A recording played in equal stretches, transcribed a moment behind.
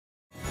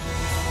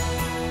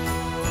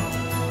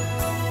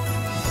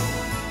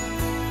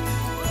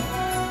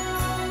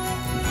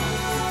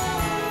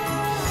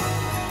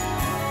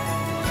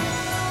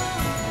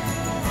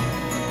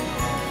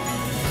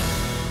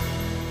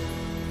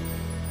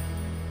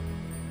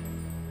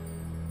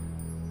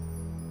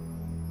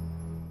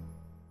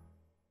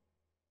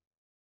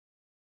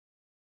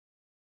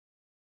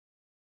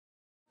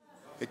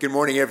Good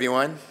morning,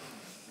 everyone.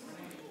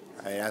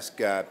 I ask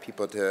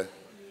people to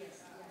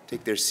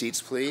take their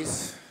seats,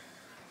 please.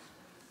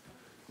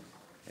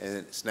 And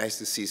it's nice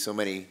to see so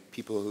many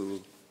people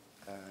who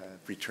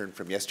returned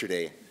from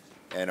yesterday,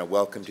 and a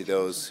welcome to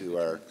those who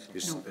are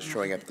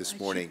showing up this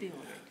morning.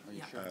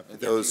 For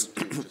those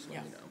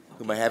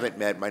whom I haven't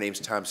met, my name is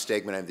Tom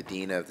Stegman. I'm the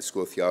Dean of the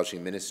School of Theology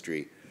and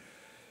Ministry.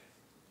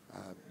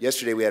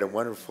 Yesterday we had a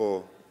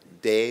wonderful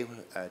day,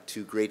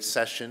 two great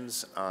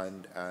sessions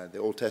on the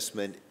Old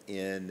Testament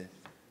in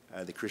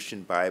the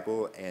Christian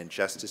Bible and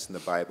justice in the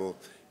Bible,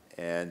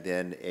 and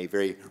then a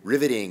very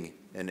riveting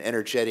and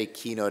energetic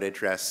keynote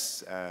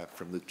address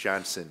from Luke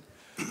Johnson,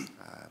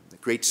 the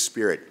great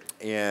spirit.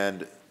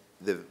 And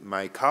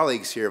my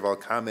colleagues here have all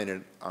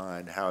commented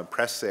on how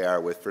impressed they are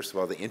with, first of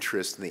all, the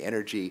interest and the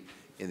energy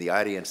in the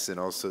audience, and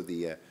also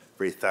the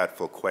very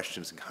thoughtful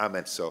questions and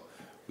comments. So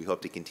we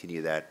hope to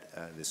continue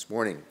that this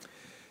morning.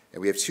 And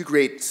we have two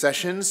great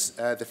sessions,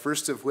 the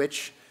first of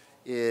which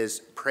is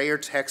prayer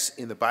texts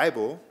in the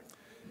Bible.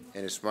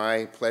 And it's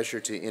my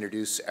pleasure to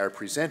introduce our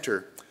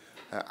presenter,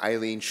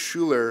 Eileen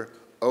Schuller,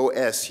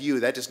 O.S.U.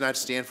 That does not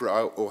stand for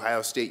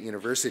Ohio State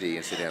University,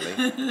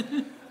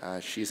 incidentally.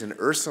 She's an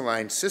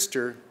Ursuline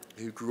sister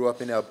who grew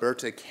up in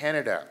Alberta,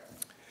 Canada.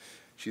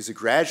 She's a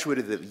graduate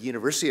of the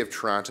University of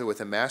Toronto with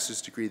a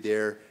master's degree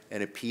there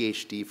and a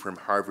PhD from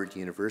Harvard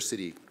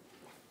University.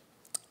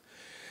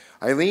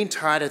 Eileen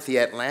taught at the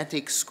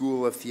Atlantic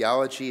School of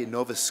Theology in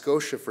Nova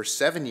Scotia for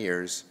 7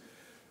 years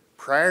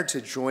prior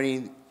to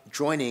joining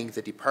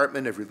the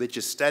Department of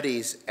Religious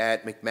Studies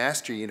at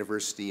McMaster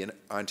University in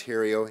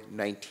Ontario in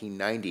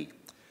 1990.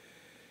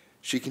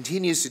 She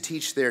continues to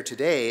teach there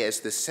today as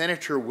the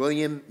Senator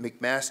William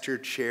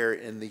McMaster Chair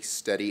in the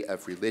Study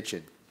of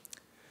Religion.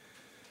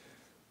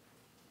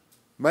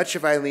 Much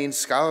of Eileen's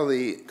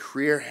scholarly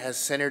career has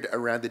centered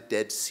around the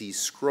Dead Sea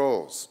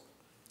Scrolls,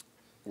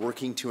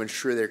 working to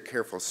ensure their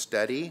careful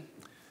study,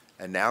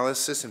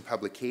 analysis, and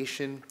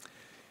publication,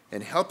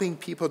 and helping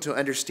people to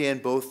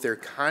understand both their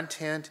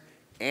content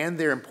and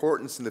their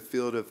importance in the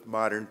field of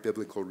modern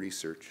biblical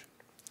research.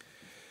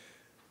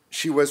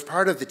 She was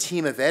part of the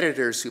team of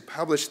editors who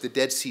published the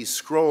Dead Sea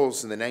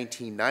Scrolls in the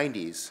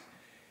 1990s,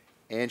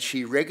 and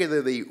she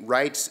regularly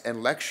writes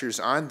and lectures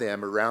on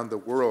them around the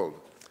world,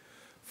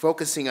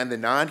 focusing on the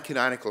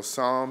non-canonical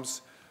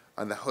Psalms,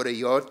 on the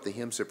Hodayot, the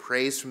hymns of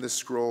praise from the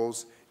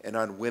scrolls, and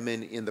on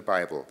women in the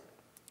Bible.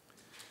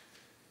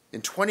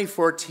 In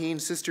 2014,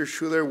 Sister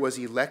Schuller was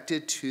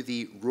elected to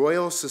the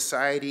Royal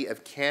Society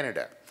of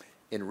Canada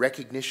in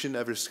recognition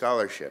of her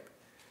scholarship,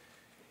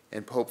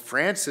 and Pope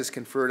Francis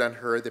conferred on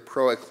her the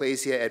Pro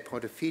Ecclesia et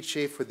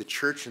Pontifice for the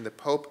Church and the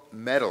Pope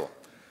Medal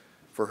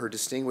for her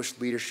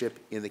distinguished leadership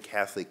in the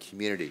Catholic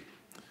community.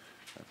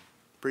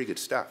 Pretty good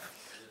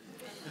stuff.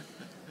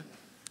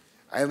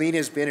 Eileen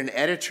has been an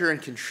editor and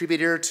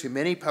contributor to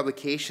many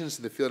publications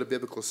in the field of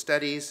biblical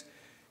studies,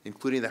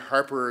 including the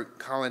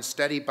HarperCollins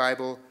Study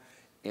Bible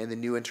and the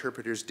New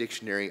Interpreter's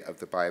Dictionary of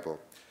the Bible.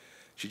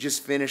 She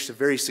just finished a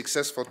very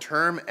successful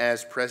term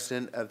as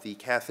president of the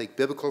Catholic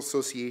Biblical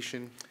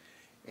Association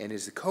and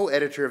is the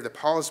co-editor of the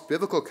Paulist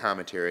Biblical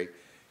Commentary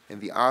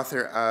and the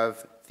author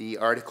of the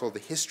article, The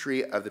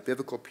History of the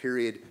Biblical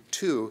Period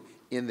 2,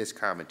 in this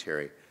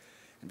commentary.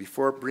 And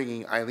before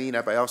bringing Eileen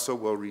up, I also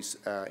will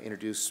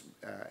introduce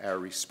our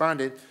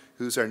respondent,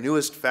 who's our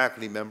newest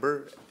faculty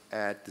member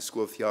at the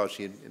School of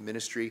Theology and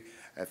Ministry,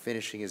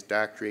 finishing his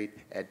doctorate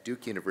at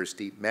Duke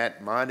University.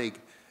 Matt Monnig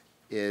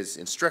is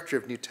instructor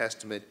of New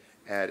Testament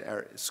at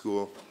our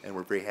school, and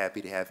we're very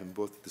happy to have him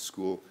both at the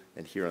school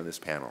and here on this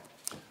panel.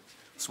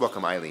 Let's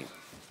welcome Eileen.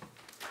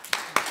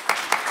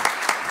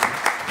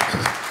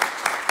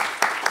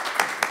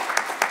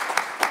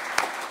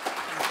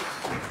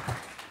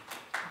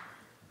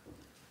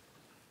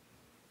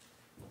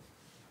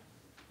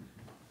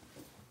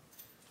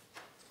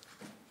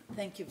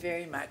 Thank you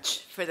very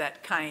much for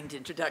that kind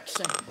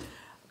introduction.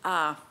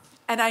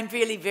 And I'm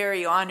really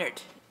very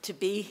honored to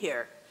be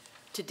here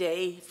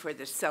today for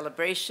this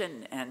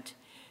celebration and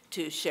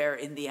to share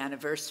in the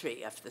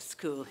anniversary of the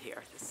school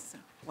here. This is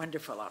a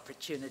wonderful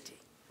opportunity.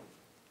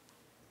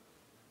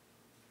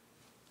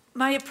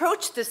 My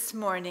approach this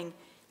morning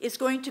is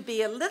going to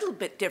be a little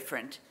bit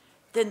different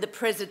than the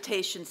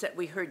presentations that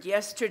we heard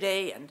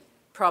yesterday and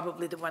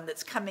probably the one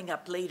that's coming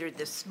up later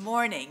this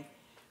morning.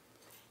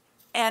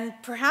 And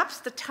perhaps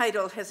the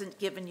title hasn't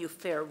given you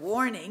fair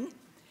warning,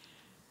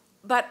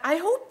 but I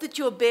hope that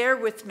you'll bear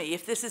with me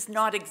if this is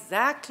not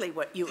exactly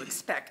what you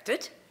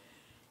expected,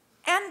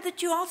 and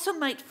that you also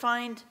might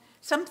find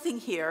something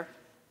here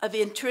of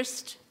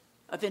interest,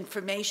 of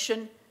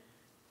information,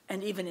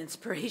 and even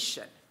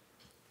inspiration.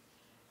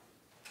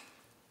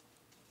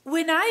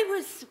 When I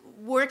was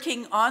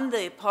working on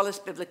the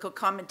Paulist Biblical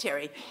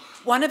Commentary,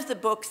 one of the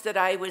books that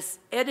I was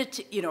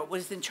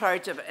was in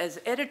charge of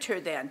as editor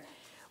then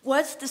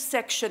was the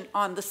section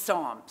on the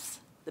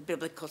Psalms, the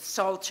Biblical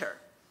Psalter,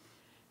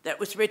 that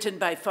was written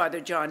by Father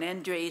John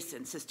Endres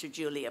and Sister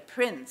Julia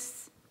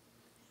Prince.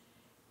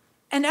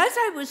 And as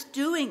I was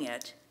doing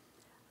it,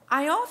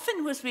 I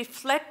often was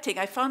reflecting,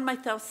 I found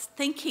myself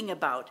thinking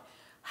about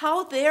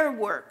how their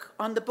work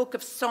on the book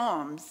of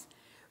Psalms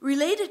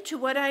related to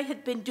what I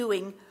had been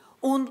doing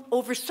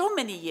over so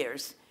many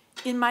years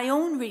in my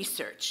own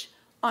research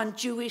on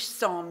Jewish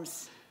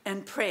psalms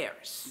and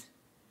prayers.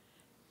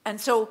 And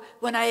so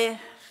when I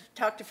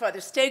talked to Father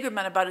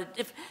Stegman about a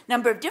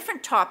number of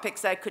different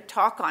topics I could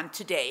talk on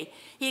today,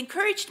 he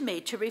encouraged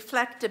me to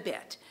reflect a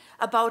bit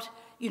about,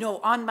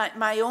 on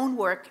my own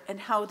work and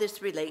how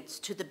this relates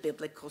to the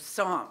biblical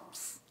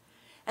psalms.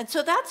 And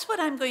so that's what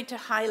I'm going to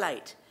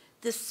highlight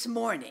this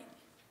morning.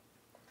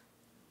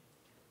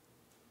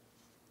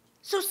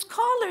 So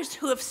scholars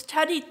who have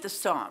studied the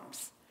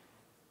Psalms,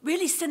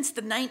 really since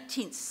the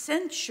 19th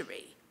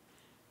century,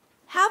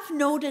 have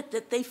noted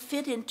that they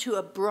fit into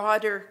a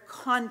broader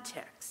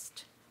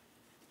context.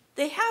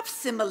 They have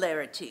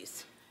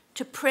similarities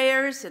to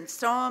prayers and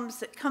psalms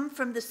that come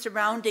from the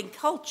surrounding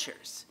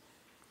cultures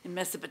in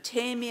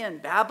Mesopotamia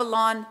and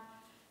Babylon,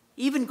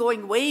 even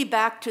going way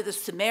back to the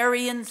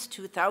Sumerians,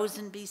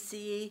 2000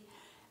 BCE,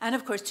 and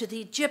of course to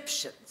the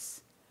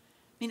Egyptians.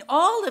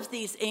 All of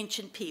these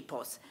ancient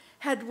peoples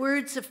had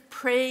words of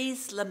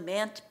praise,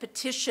 lament,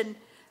 petition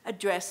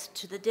addressed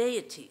to the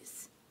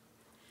deities.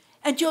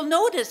 And you'll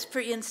notice, for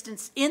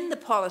instance, in the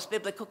Paulist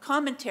Biblical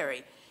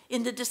Commentary,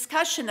 in the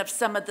discussion of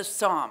some of the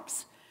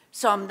Psalms,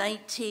 Psalm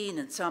 19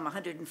 and Psalm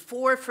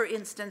 104, for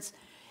instance,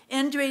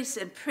 Andres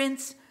and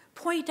Prince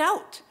point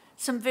out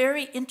some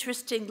very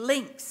interesting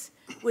links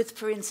with,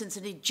 for instance,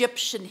 an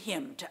Egyptian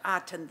hymn to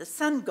Aten, the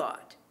sun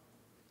god.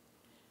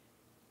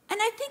 And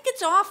I think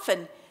it's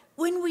often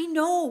when we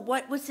know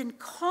what was in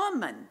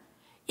common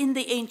in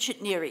the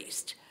ancient Near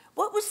East,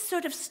 what was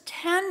sort of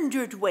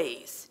standard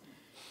ways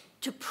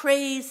to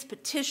praise,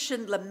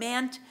 petition,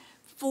 lament,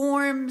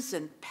 forms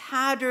and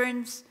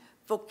patterns,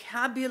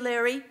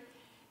 vocabulary,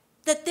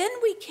 that then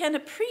we can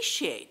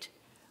appreciate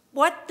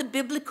what the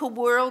biblical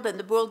world and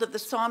the world of the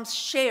Psalms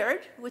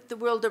shared with the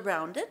world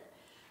around it,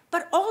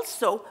 but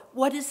also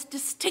what is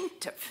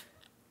distinctive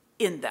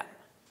in them.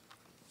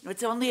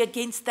 It's only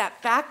against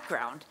that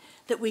background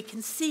that we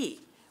can see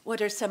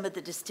what are some of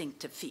the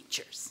distinctive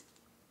features.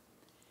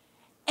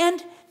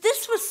 And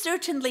this was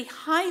certainly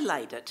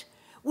highlighted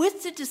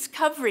with the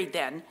discovery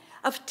then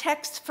of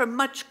texts from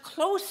much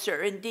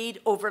closer, indeed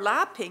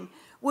overlapping,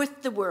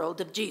 with the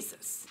world of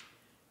Jesus.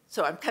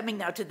 So I'm coming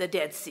now to the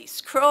Dead Sea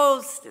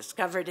Scrolls,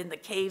 discovered in the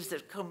caves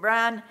of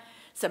Qumran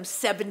some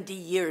 70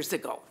 years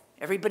ago.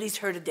 Everybody's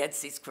heard of Dead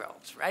Sea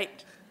Scrolls,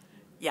 right?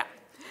 Yeah.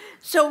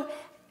 So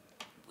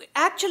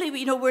actually,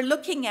 we're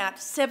looking at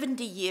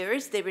 70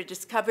 years. They were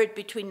discovered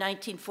between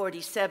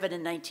 1947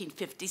 and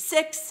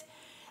 1956.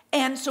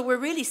 And so we're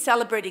really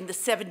celebrating the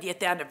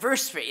 70th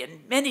anniversary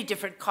in many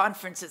different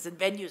conferences and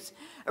venues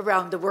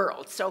around the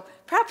world. So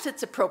perhaps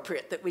it's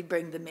appropriate that we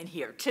bring them in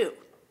here too.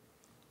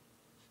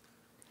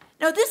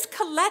 Now this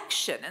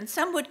collection, and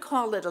some would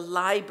call it a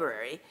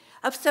library,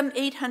 of some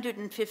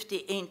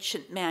 850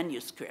 ancient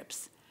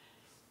manuscripts,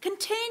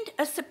 contained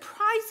a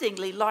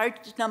surprisingly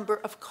large number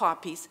of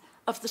copies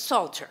of the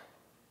Psalter.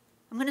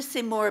 I'm going to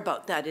say more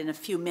about that in a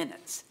few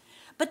minutes.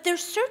 But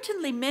there's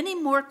certainly many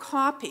more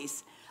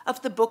copies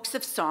of the books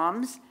of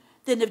Psalms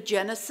than of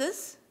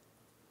Genesis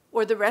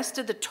or the rest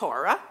of the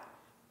Torah.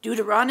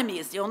 Deuteronomy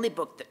is the only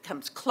book that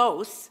comes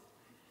close.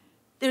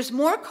 There's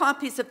more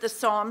copies of the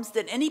Psalms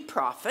than any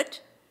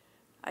prophet.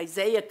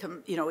 Isaiah,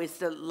 is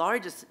the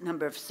largest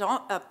number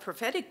of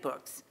prophetic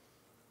books.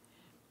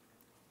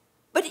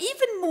 But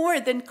even more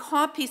than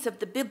copies of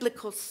the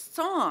biblical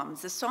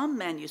Psalms, the Psalm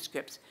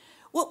manuscripts,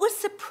 what was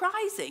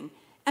surprising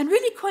and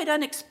really quite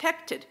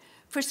unexpected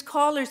for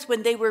scholars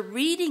when they were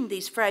reading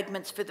these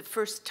fragments for the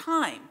first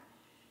time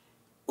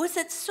was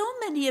that so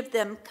many of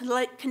them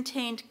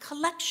contained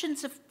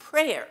collections of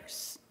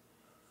prayers,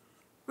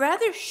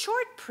 rather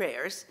short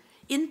prayers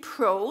in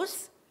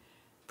prose,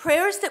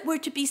 prayers that were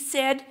to be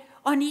said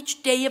on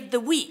each day of the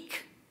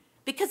week,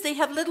 because they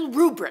have little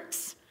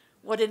rubrics,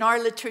 what in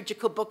our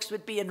liturgical books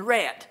would be in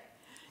red,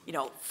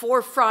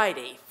 for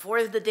Friday,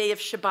 for the day of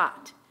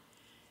Shabbat.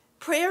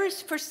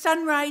 Prayers for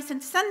sunrise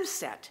and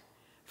sunset,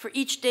 for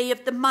each day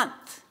of the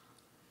month,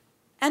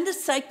 and a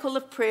cycle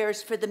of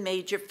prayers for the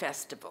major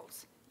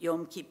festivals,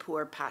 Yom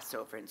Kippur,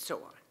 Passover, and so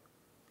on.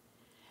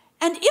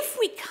 And if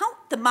we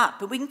count them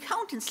up, and we can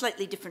count in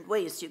slightly different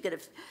ways, so you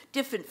get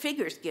different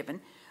figures given,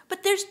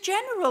 but there's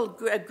general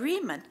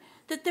agreement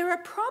that there are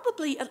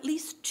probably at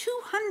least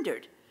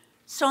 200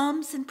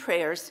 psalms and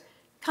prayers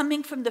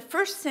coming from the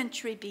 1st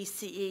century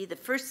BCE, the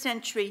 1st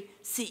century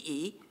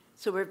CE,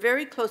 so we're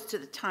very close to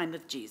the time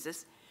of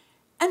Jesus,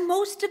 and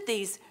most of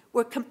these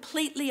were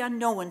completely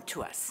unknown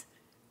to us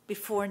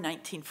before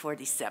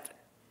 1947.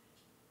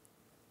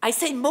 I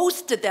say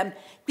most of them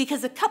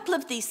because a couple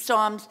of these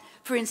psalms,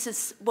 for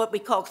instance, what we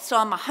call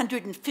Psalm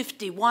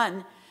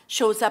 151,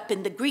 shows up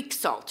in the Greek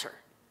Psalter,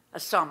 a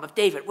Psalm of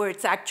David, where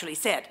it's actually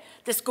said.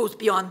 This goes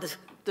beyond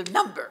the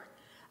number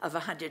of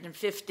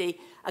 150.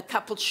 A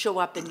couple show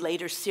up in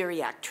later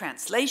Syriac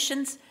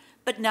translations,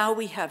 but now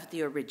we have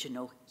the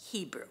original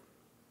Hebrew.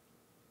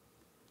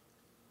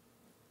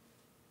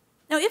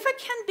 Now, if I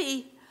can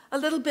be a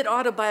little bit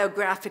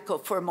autobiographical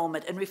for a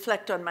moment and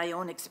reflect on my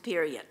own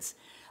experience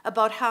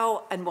about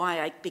how and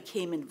why I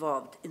became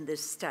involved in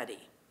this study.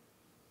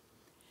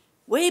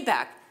 Way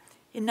back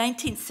in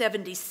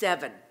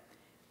 1977,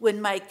 when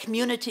my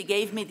community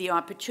gave me the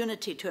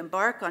opportunity to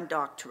embark on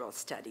doctoral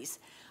studies,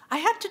 I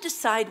had to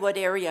decide what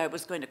area I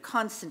was going to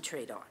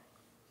concentrate on.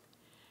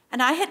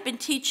 And I had been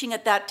teaching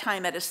at that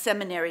time at a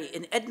seminary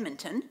in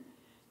Edmonton,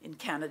 in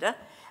Canada,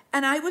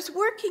 and I was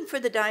working for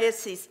the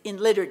diocese in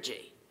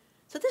liturgy.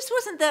 So this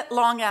wasn't that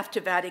long after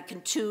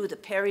Vatican II. The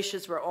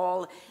parishes were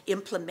all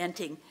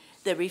implementing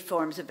the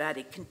reforms of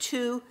Vatican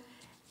II.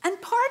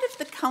 And part of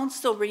the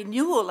council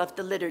renewal of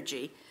the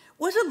liturgy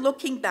was a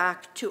looking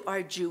back to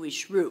our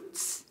Jewish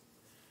roots.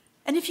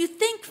 And if you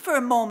think for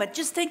a moment,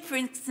 just think, for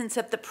instance,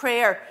 of the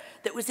prayer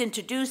that was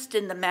introduced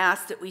in the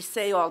Mass that we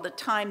say all the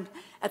time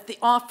at the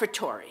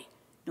offertory.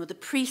 You know, the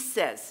priest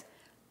says,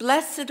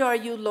 "Blessed are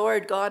you,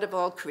 Lord God of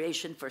all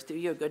creation, for through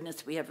your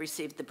goodness we have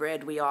received the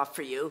bread we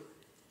offer you.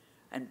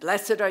 And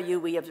blessed are you,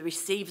 we have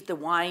received the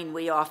wine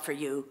we offer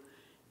you."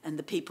 And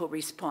the people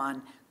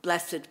respond,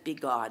 "Blessed be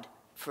God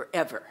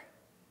forever."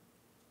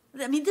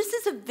 I mean, this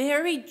is a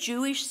very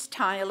Jewish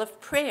style of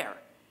prayer,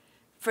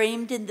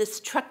 framed in the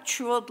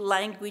structural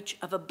language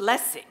of a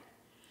blessing.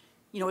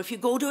 You know, if you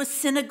go to a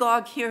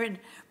synagogue here in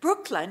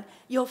Brooklyn,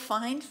 you'll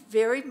find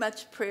very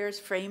much prayers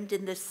framed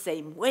in this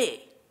same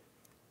way.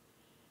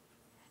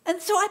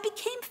 And so I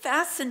became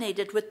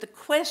fascinated with the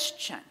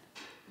question,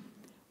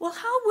 well,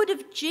 how would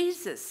have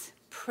Jesus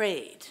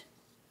prayed?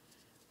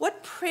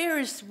 What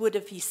prayers would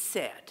have he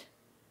said?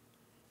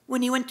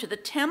 When he went to the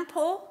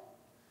temple?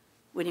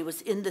 When he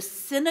was in the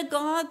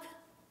synagogue?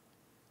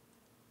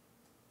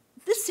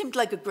 This seemed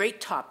like a great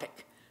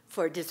topic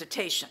for a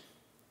dissertation.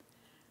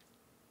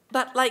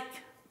 But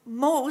like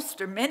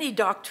most or many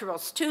doctoral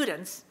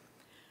students,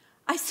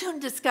 I soon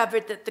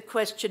discovered that the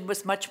question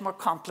was much more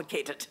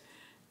complicated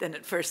than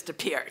it first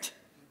appeared.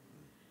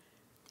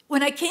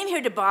 When I came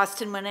here to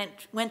Boston, when I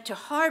went to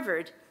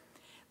Harvard,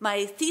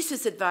 my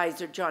thesis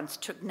advisor, John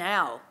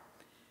Strugnell,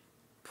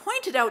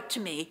 pointed out to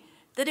me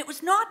that it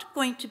was not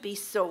going to be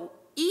so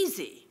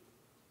easy.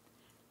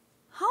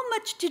 How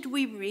much did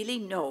we really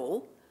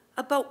know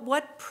about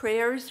what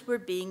prayers were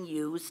being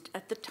used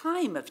at the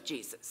time of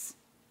Jesus?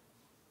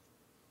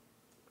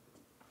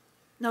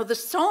 Now, the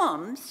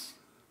Psalms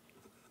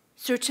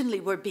certainly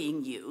were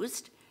being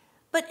used,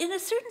 but in a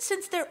certain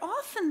sense, they're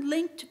often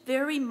linked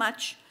very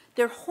much,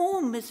 their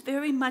home is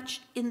very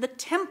much in the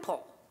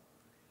temple.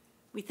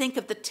 We think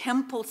of the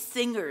temple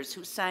singers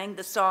who sang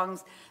the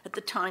songs at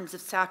the times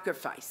of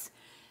sacrifice.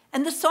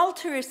 And the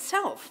Psalter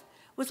itself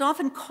was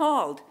often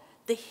called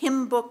the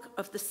hymn book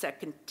of the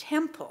Second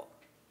Temple.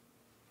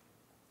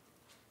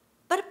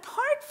 But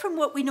apart from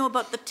what we know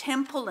about the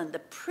temple and the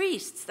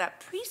priests, that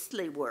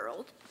priestly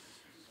world,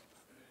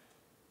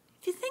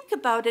 if you think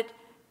about it,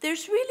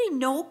 there's really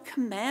no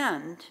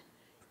command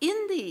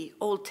in the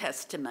Old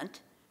Testament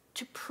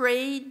to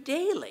pray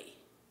daily,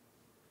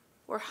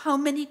 or how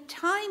many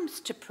times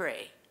to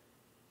pray,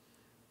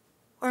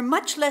 or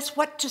much less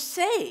what to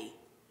say,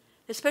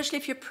 especially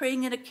if you're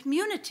praying in a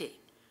community,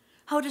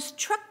 how to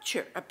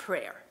structure a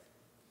prayer.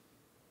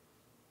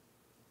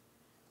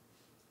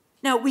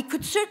 Now, we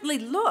could certainly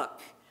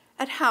look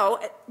at how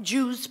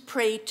Jews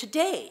pray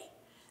today.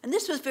 And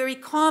this was very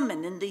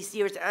common in these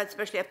years,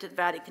 especially after the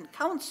Vatican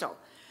Council.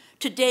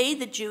 Today,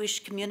 the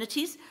Jewish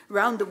communities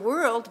around the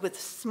world, with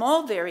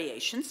small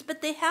variations,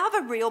 but they have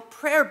a real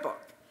prayer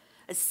book,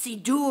 a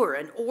siddur,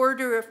 an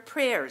order of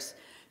prayers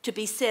to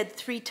be said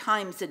 3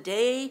 times a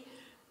day.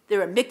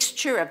 They're a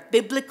mixture of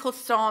biblical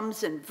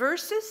psalms and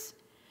verses,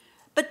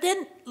 but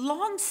then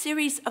long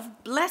series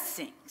of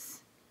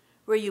blessings,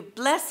 where you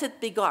blessed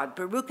be God,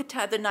 Baruch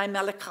atah Adonai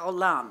melech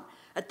haolam,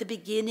 at the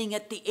beginning,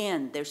 at the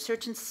end. There's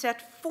certain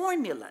set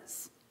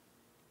formulas.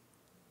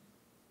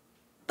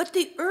 But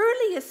the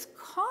earliest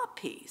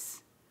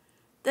copies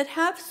that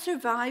have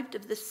survived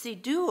of the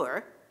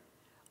Siddur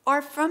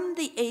are from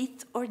the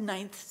 8th or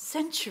 9th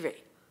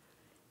century,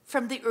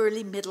 from the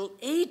early Middle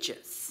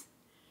Ages.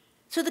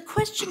 So the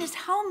question is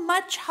how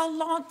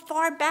long,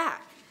 far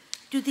back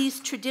do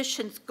these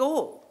traditions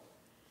go?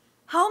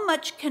 How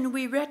much can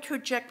we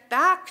retroject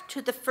back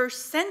to the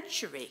 1st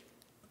century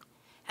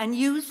and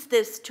use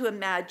this to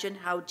imagine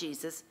how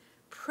Jesus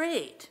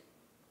prayed?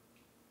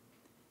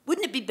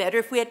 Wouldn't it be better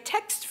if we had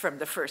texts from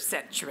the 1st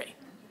century?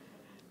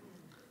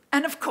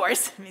 And of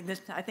course,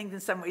 I think in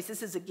some ways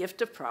this is a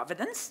gift of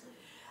providence.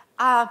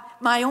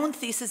 My own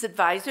thesis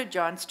advisor,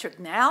 John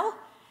Strugnell,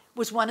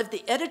 was one of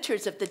the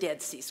editors of the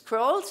Dead Sea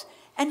Scrolls,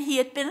 and he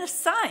had been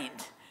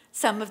assigned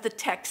some of the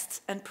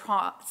texts and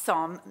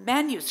psalm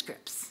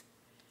manuscripts.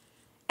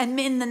 And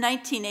in the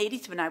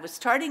 1980s, when I was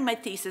starting my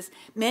thesis,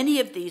 many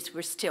of these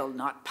were still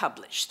not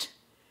published.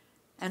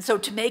 And so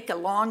to make a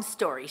long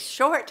story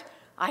short,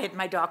 I had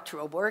my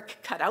doctoral work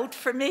cut out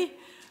for me.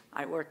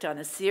 I worked on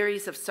a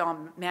series of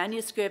psalm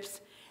manuscripts,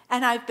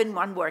 and I've been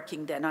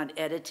working then on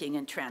editing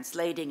and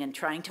translating and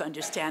trying to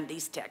understand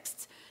these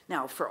texts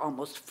now for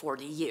almost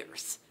 40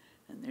 years.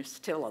 And there's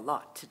still a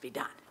lot to be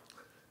done.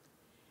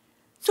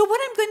 So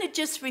what I'm going to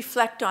just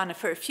reflect on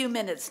for a few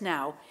minutes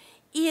now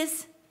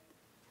is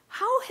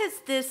how has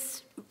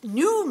this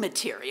new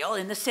material,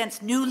 in the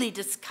sense newly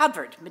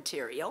discovered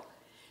material,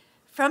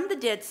 from the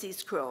Dead Sea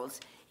Scrolls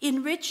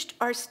enriched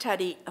our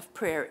study of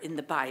prayer in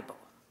the Bible?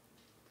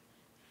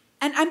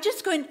 And I'm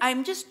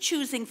just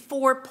choosing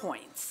 4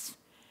 points,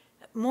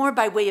 more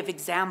by way of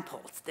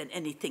examples than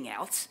anything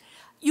else.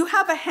 You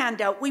have a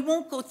handout. We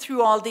won't go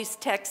through all these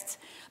texts,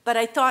 but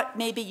I thought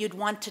maybe you'd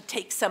want to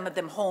take some of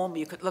them home.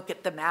 You could look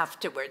at them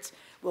afterwards.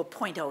 We'll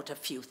point out a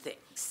few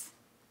things.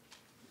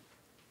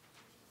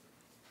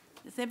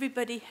 Does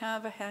everybody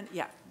have a hand?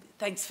 Yeah,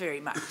 thanks very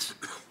much.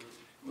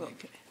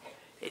 Okay.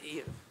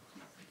 You.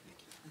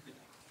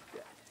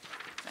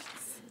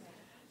 Thanks.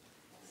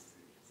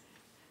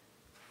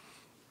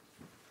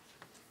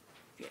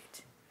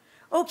 Great.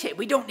 Okay,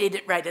 we don't need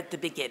it right at the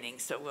beginning,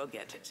 so we'll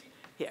get it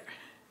here.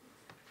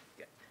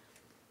 Good.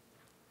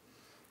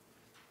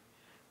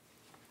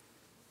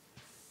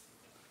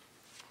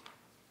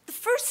 The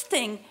first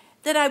thing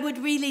that I would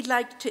really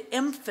like to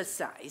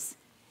emphasize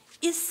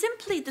is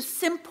simply the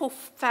simple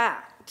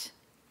fact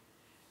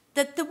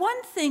that the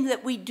one thing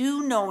that we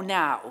do know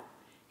now,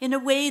 in a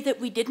way that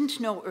we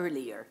didn't know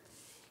earlier,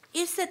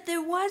 is that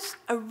there was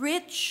a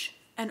rich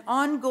and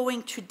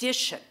ongoing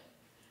tradition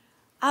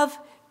of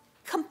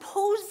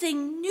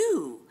composing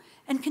new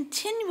and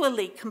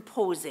continually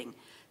composing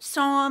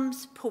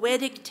psalms,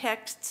 poetic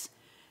texts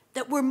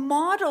that were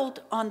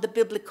modeled on the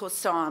biblical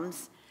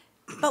psalms,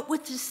 but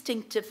with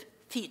distinctive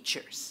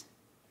features.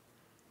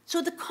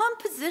 So the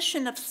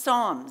composition of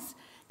psalms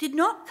did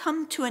not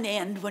come to an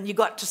end when you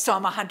got to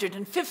Psalm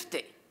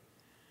 150,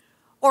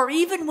 or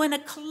even when a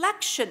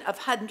collection of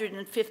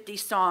 150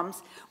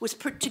 psalms was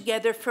put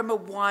together from a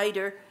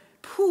wider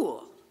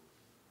pool.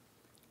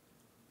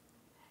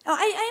 Now,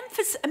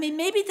 I mean,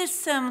 maybe this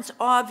sounds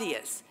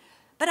obvious,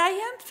 but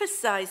I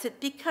emphasize it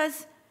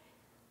because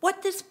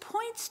what this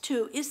points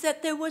to is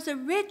that there was a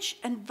rich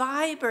and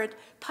vibrant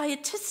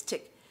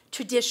pietistic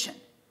tradition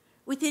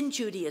within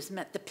Judaism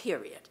at the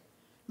period.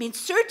 I mean,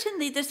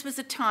 certainly this was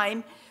a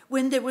time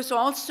when there was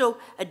also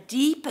a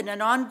deep and an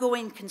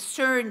ongoing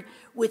concern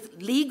with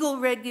legal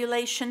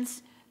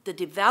regulations, the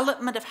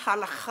development of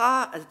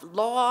halakha, as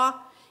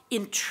law,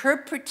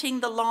 interpreting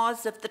the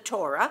laws of the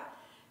Torah.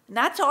 And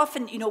that's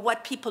often,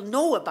 what people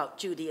know about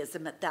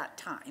Judaism at that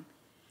time.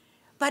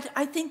 But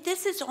I think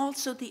this is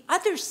also the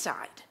other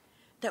side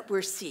that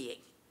we're seeing,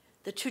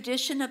 the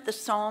tradition of the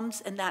Psalms,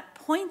 and that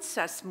points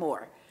us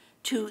more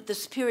to the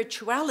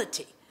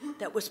spirituality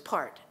that was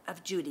part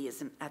of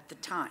Judaism at the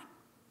time.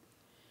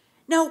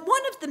 Now,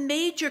 one of the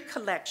major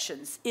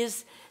collections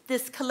is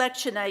this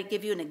collection. I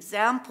give you an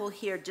example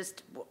here,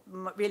 just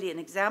really an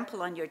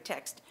example on your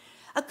text,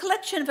 a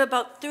collection of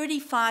about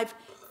 35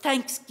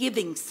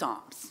 Thanksgiving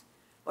Psalms,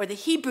 or the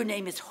Hebrew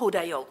name is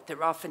Hodayot.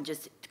 They're often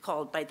just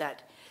called by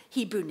that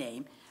Hebrew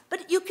name.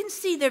 But you can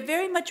see they're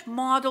very much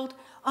modeled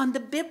on the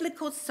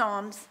biblical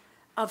Psalms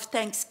of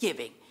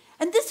Thanksgiving.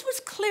 And this was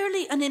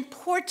clearly an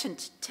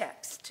important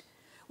text.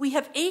 We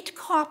have 8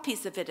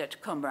 copies of it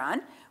at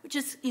Qumran, which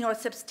is, a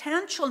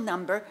substantial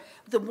number.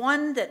 The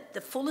one that the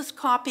fullest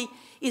copy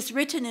is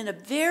written in a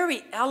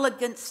very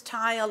elegant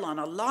style on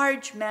a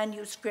large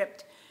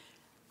manuscript.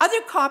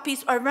 Other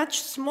copies are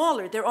much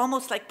smaller. They're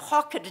almost like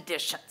pocket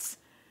editions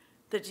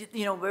that,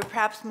 were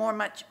perhaps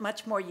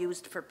much more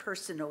used for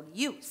personal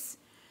use.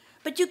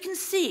 But you can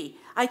see,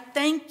 I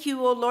thank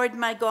you, O Lord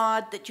my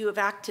God, that you have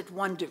acted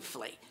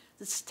wonderfully.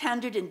 The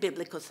standard in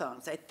biblical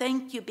songs. I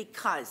thank you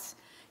because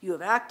you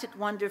have acted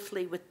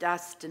wonderfully with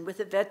dust, and with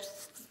a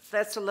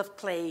vessel of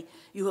clay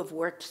you have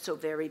worked so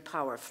very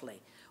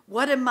powerfully.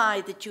 What am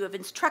I that you have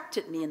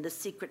instructed me in the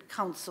secret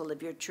counsel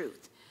of your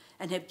truth,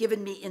 and have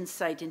given me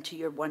insight into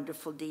your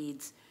wonderful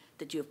deeds,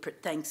 that you have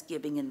put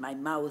thanksgiving in my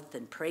mouth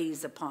and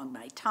praise upon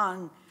my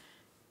tongue.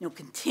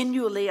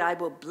 Continually I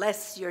will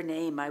bless your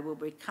name, I will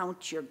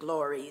recount your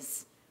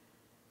glories.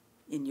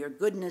 In your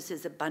goodness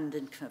is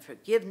abundant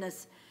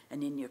forgiveness,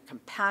 and in your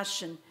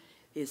compassion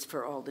is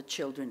for all the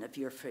children of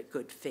your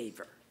good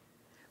favor.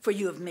 For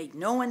you have made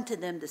known to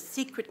them the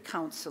secret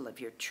counsel of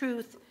your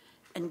truth,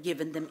 and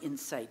given them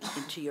insight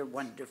into your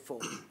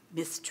wonderful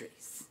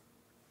mysteries.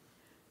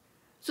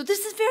 So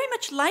this is very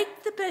much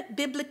like the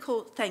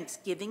biblical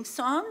Thanksgiving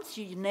Psalms.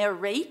 You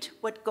narrate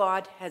what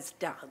God has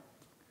done.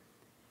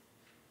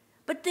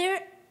 But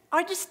there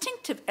are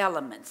distinctive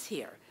elements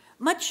here,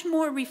 much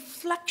more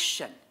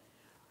reflection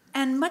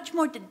and much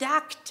more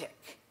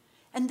didactic,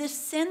 and this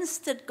sense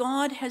that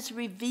God has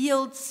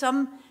revealed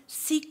some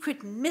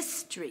secret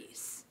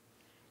mysteries,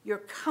 your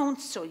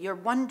counsel, your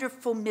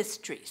wonderful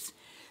mysteries.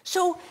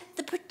 So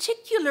the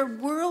particular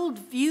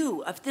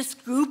worldview of this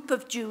group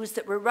of Jews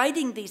that were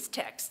writing these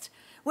texts,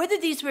 whether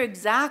these were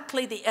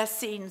exactly the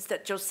Essenes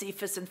that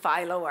Josephus and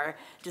Philo are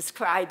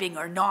describing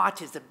or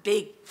not is a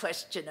big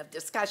question of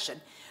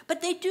discussion.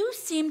 But they do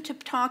seem to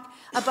talk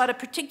about a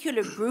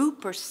particular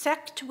group or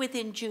sect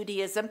within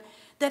Judaism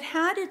that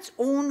had its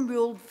own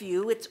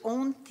worldview, its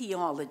own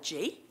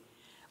theology,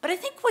 But I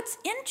think what's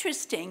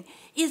interesting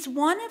is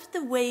one of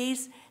the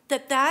ways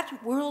that that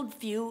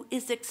worldview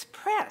is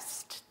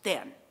expressed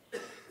then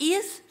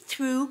is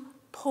through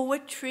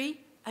poetry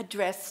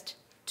addressed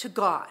to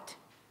God.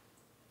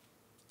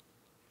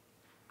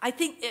 I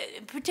think,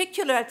 in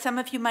particular, some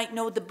of you might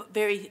know the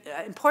very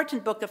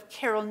important book of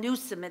Carol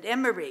Newsom at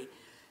Emory,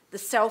 The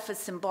Self as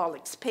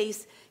Symbolic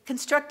Space,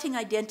 Constructing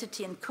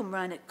Identity in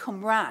Qumran at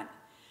Qumran.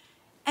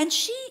 And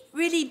she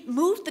really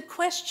moved the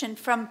question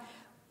from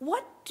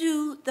what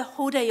do the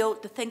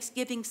Hodayot, the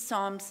Thanksgiving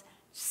Psalms,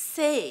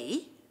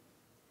 say,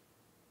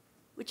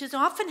 which is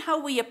often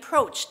how we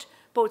approached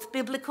both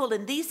biblical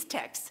and these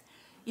texts,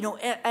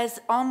 as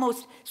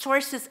almost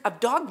sources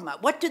of dogma.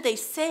 What do they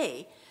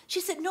say? She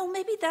said, no,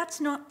 maybe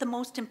that's not the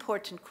most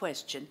important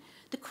question.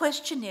 The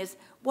question is,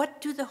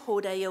 what do the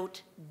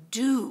Hodayot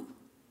do?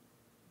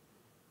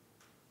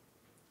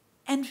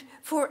 And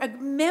for a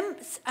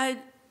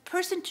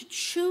person to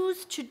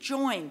choose to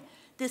join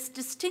this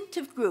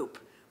distinctive group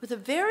with a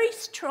very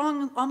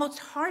strong, almost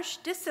harsh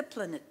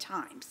discipline at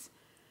times,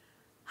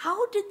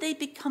 how did they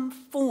become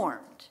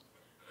formed?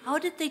 How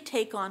did they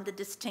take on the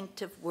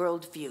distinctive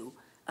worldview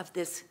of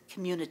this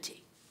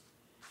community?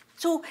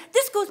 So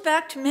this goes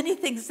back to many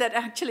things that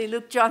actually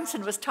Luke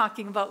Johnson was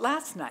talking about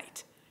last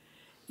night.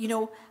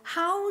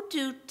 How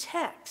do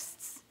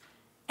texts,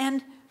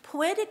 and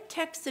poetic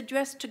texts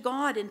addressed to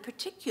God in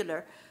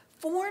particular,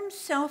 form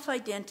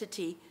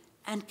self-identity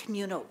and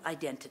communal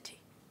identity?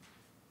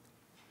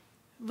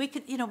 We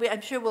could,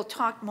 I'm sure we'll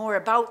talk more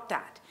about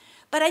that.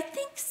 But I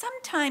think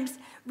sometimes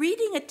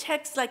reading a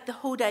text like the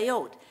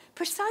Hodayot,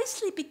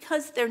 precisely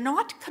because they're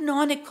not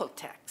canonical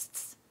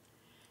texts,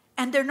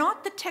 and they're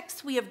not the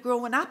texts we have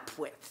grown up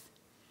with,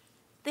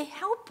 they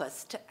help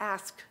us to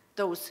ask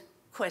those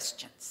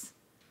questions.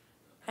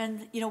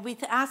 And, we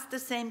ask the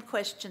same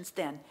questions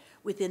then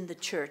within the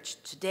church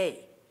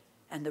today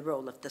and the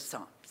role of the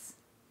Psalms.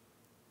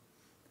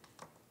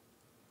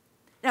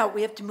 Now,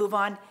 we have to move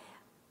on.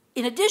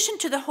 In addition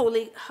to the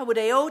Holy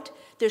Hodayot,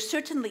 there's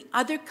certainly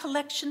other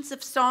collections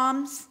of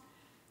Psalms.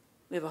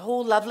 We have a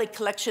whole lovely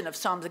collection of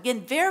Psalms,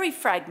 again, very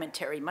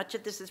fragmentary. Much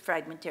of this is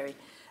fragmentary.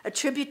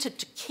 Attributed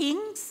to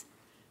kings,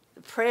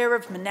 the prayer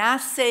of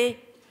Manasseh,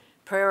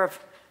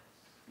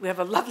 we have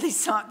a lovely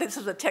song. This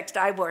is the text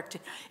I worked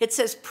in. It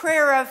says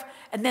prayer of,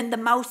 and then the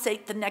mouse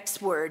ate the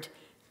next word,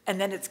 and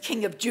then it's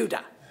King of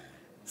Judah.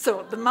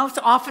 So the mouse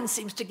often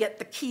seems to get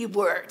the key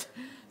word.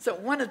 So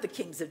one of the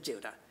kings of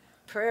Judah.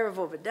 Prayer of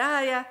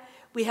Obadiah.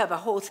 We have a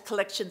whole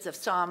collections of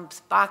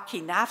Psalms,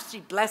 Baki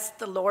Nafsi, bless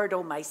the Lord,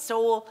 O my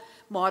soul,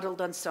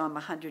 modeled on Psalm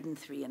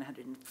 103 and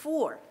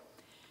 104.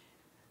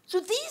 So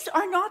these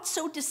are not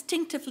so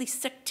distinctively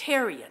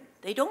sectarian.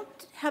 They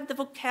don't have the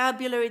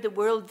vocabulary, the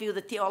worldview,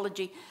 the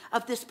theology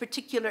of this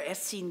particular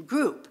Essene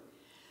group.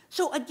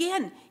 So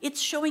again, it's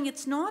showing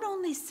it's not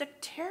only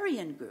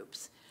sectarian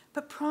groups,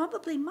 but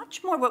probably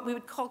much more what we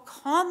would call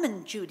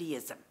common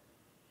Judaism.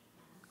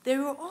 They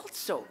were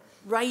also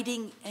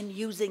writing and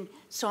using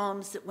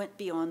psalms that went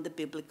beyond the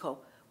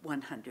biblical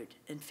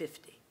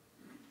 150.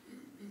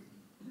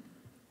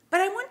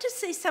 But I want to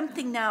say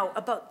something now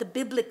about the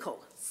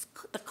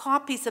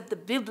copies of the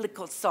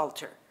biblical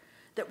Psalter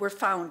that were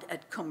found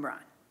at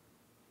Qumran.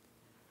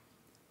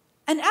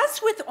 And as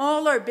with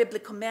all our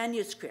biblical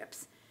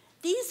manuscripts,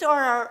 these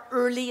are our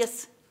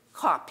earliest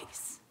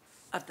copies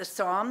of the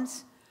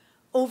Psalms,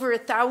 over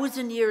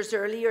 1,000 years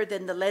earlier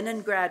than the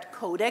Leningrad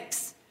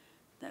Codex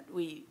that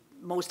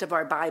most of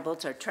our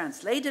Bibles are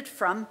translated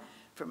from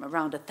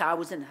around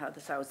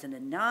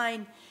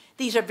 1009.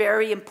 These are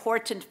very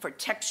important for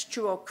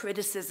textual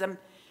criticism.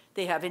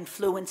 They have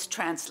influenced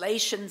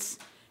translations,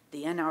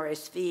 the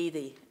NRSV,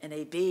 the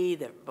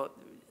NAB,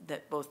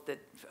 both the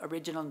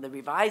original and the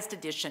revised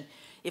edition.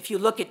 If you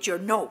look at your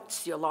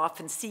notes, you'll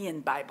often see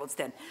in Bibles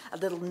then a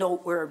little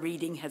note where a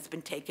reading has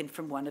been taken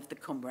from one of the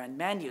Qumran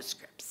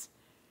manuscripts.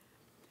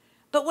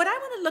 But what I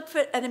want to look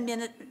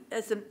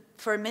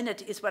for a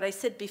minute is what I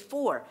said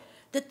before,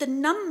 that the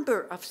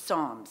number of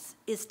Psalms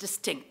is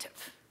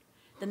distinctive,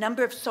 the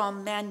number of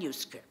Psalm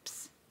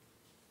manuscripts.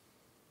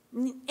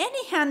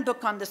 Any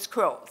handbook on the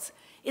scrolls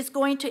is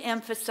going to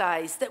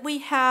emphasize that we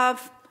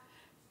have,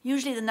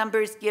 usually the number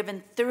is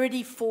given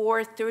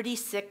 34,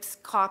 36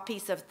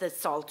 copies of the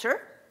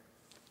Psalter.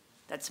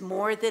 That's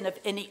more than of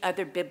any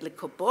other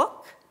biblical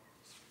book.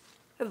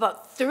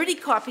 About 30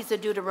 copies of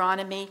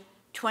Deuteronomy,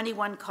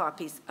 21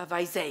 copies of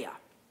Isaiah.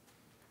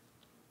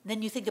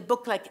 Then you think a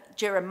book like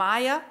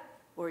Jeremiah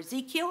or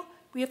Ezekiel,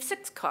 we have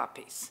 6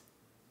 copies.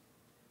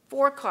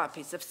 4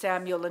 copies of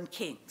Samuel and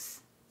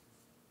Kings.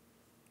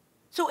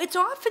 So it's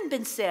often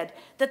been said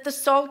that the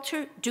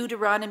Psalter,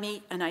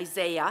 Deuteronomy, and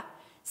Isaiah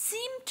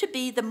seem to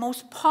be the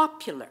most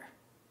popular,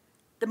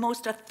 the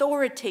most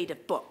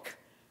authoritative books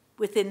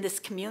within this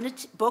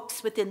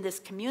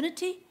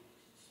community.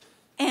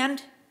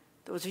 And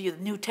those of you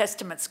New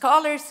Testament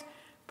scholars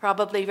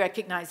probably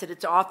recognize that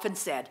it's often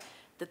said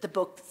that the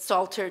book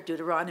Psalter,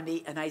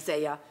 Deuteronomy, and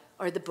Isaiah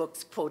are the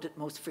books quoted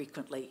most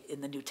frequently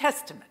in the New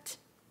Testament.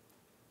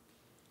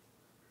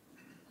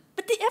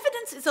 But the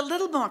evidence is a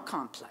little more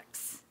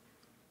complex.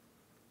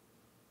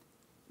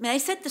 I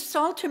said the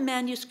Psalter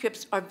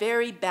manuscripts are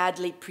very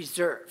badly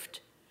preserved.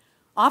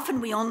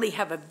 Often we only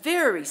have a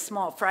very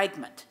small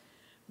fragment,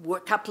 a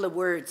couple of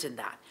words in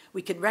that.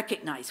 We can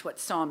recognize what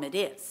psalm it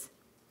is.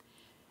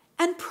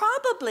 And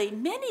probably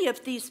many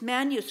of these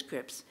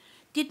manuscripts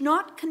did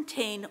not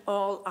contain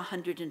all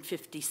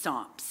 150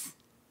 psalms.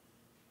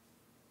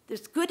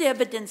 There's good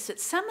evidence that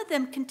some of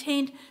them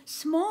contained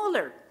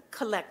smaller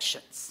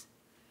collections.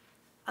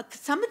 A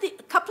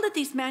couple of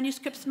these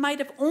manuscripts might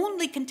have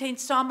only contained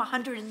Psalm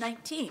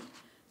 119.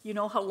 You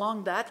know how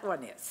long that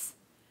one is.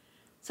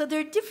 So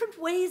there are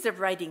different ways of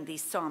writing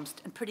these psalms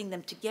and putting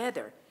them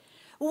together.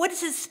 What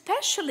is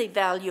especially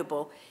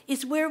valuable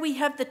is where we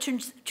have the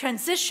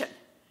transition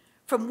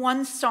from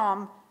one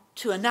psalm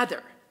to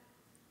another.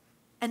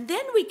 And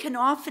then we can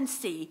often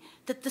see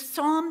that the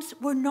psalms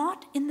were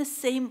not in the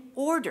same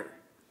order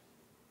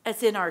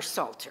as in our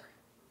Psalter.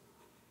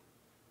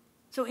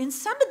 So in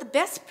some of the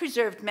best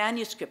preserved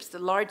manuscripts, the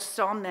large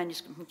psalm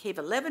manuscript from Cave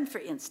 11, for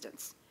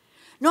instance,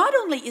 not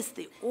only is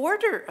the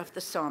order of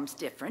the psalms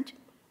different,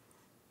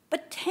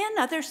 but 10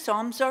 other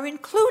psalms are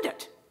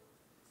included,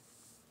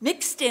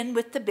 mixed in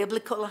with the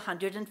biblical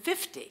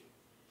 150.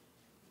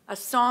 A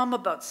psalm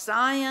about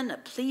Zion, a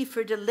plea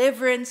for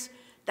deliverance,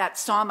 that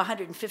Psalm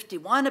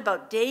 151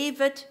 about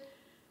David,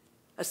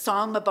 a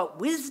psalm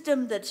about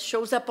wisdom that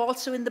shows up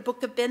also in the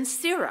book of Ben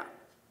Sira.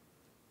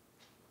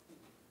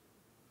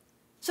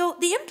 So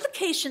the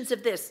implications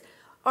of this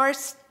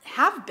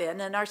have been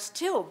and are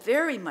still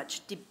very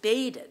much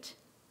debated.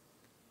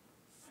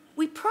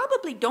 We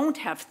probably don't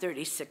have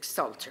 36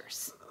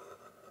 Psalters.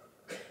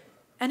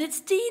 And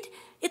indeed,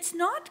 it's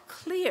not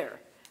clear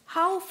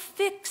how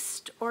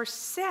fixed or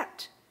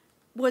set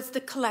was the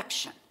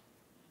collection.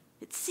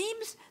 It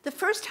seems the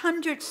first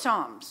 100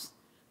 Psalms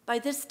by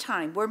this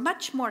time were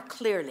much more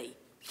clearly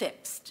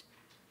fixed.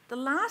 The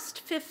last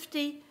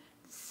 50,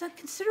 it's a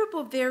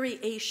considerable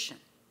variation.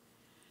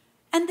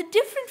 And the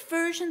different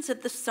versions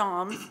of the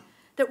Psalms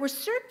that were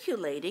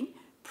circulating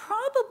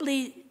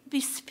probably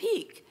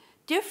bespeak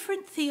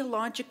different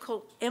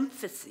theological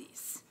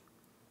emphases.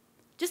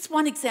 Just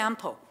one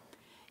example.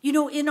 You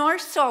know, in our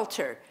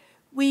Psalter,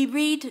 we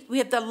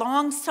have the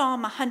long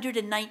Psalm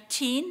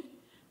 119,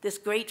 this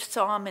great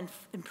psalm in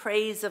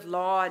praise of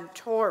law and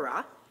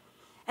Torah.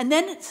 And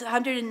then it's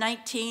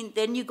 119,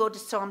 then you go to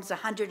Psalms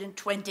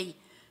 120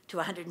 to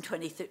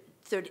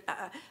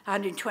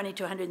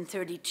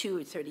 122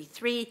 or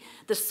 33,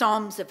 the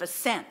Psalms of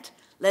Ascent.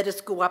 Let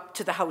us go up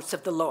to the house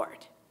of the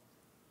Lord.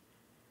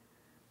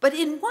 But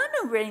in one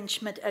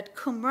arrangement at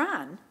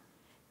Qumran,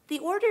 the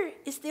order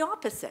is the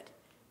opposite.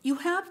 You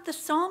have the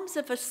Psalms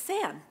of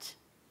Ascent,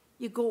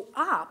 you go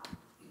up,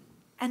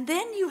 and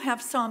then you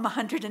have Psalm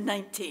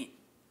 119.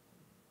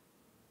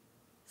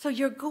 So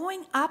you're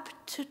going up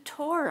to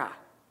Torah.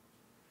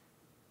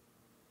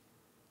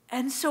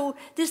 And so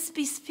this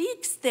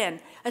bespeaks then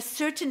a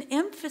certain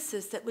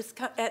emphasis that was,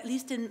 at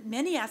least in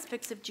many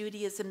aspects of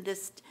Judaism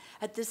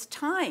at this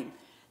time,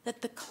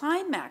 that the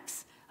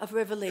climax of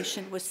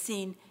Revelation was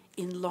seen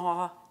in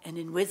law and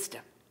in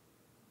wisdom.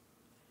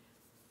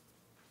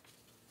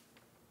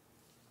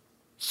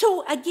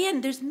 So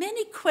again, there's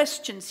many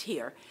questions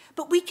here,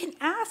 but we can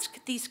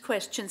ask these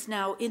questions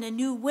now in a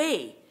new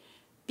way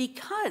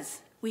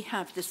because we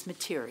have this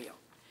material.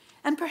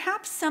 And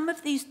perhaps some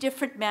of these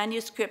different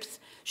manuscripts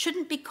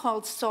shouldn't be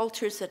called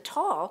psalters at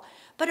all,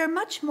 but are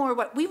much more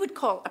what we would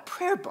call a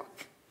prayer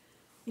book.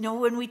 You know,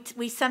 when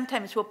we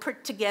sometimes will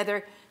put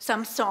together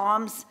some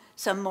psalms,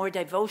 some more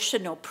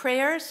devotional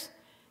prayers,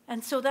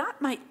 and so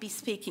that might be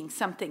speaking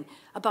something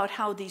about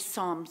how these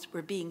psalms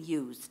were being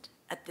used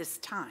at this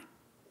time.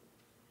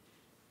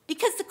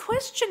 Because the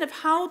question of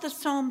how the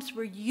psalms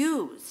were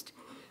used,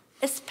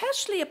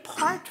 especially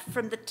apart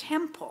from the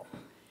temple,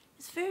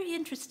 is very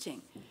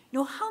interesting. You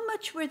know, how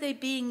much were they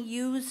being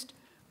used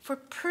for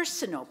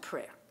personal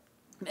prayer,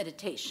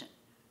 meditation?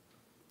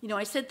 You know,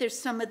 I said there's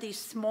some of these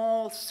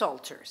small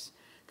psalters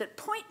that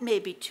point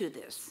maybe to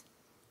this.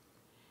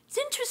 It's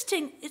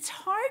interesting, it's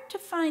hard to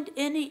find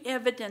any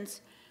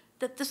evidence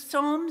that the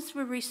Psalms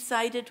were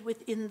recited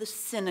within the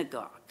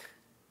synagogue.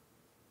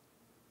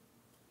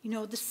 You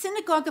know, the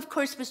synagogue, of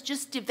course, was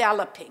just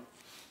developing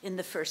in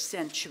the first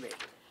century.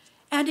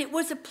 And it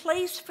was a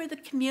place for the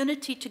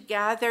community to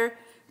gather,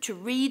 to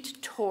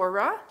read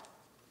Torah,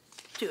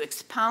 to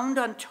expound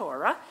on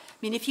Torah. I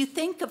mean, if you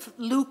think of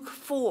Luke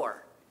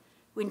 4,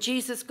 when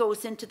Jesus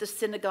goes into the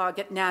synagogue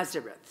at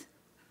Nazareth,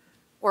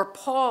 or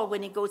Paul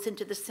when he goes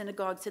into the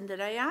synagogues in the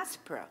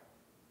diaspora,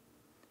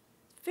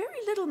 very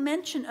little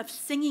mention of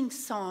singing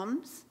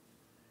psalms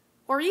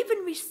or even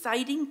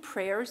reciting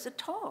prayers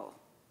at all.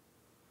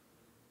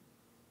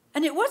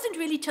 And it wasn't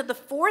really till the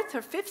 4th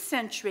or 5th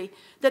century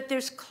that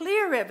there's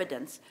clear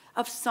evidence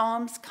of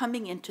psalms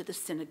coming into the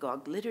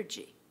synagogue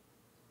liturgy.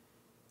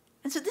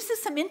 And so this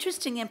is some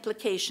interesting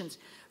implications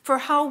for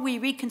how we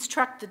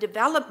reconstruct the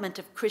development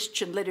of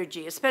Christian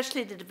liturgy,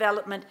 especially the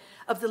development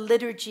of the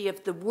liturgy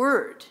of the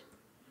Word.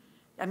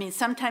 I mean,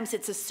 sometimes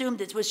it's assumed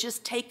it was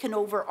just taken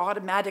over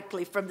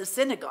automatically from the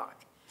synagogue.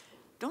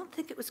 Don't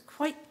think it was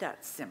quite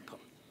that simple.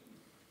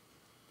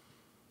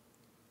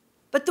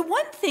 But the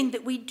one thing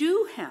that we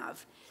do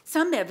have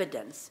some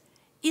evidence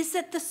is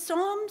that the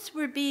Psalms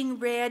were being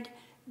read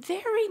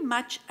very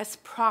much as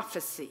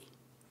prophecy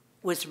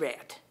was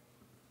read.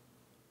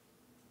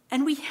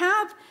 And we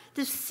have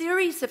this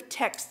series of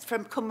texts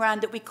from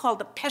Qumran that we call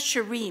the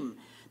Pesherim,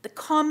 the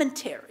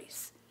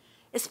commentaries,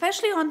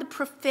 especially on the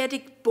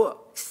prophetic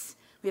books.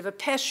 We have a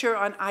Pesher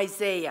on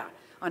Isaiah,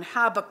 on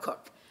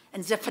Habakkuk,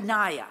 and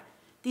Zephaniah.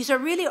 These are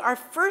really our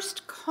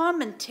first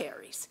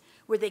commentaries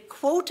where they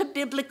quote a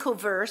biblical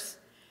verse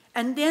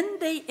and then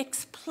they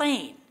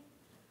explain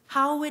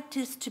how it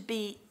is to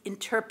be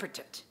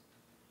interpreted.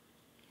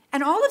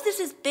 And all of this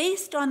is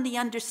based on the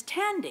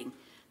understanding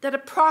that a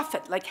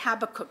prophet, like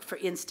Habakkuk, for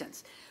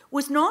instance,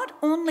 was not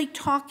only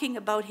talking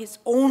about his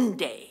own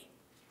day,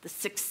 the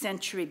 6th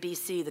century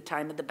BC, the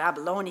time of the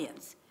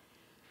Babylonians,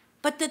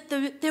 but that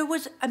there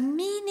was a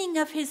meaning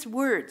of his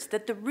words,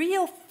 that the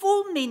real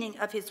full meaning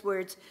of his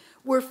words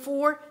were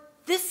for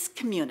this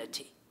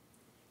community,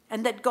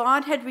 and that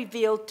God had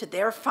revealed to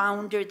their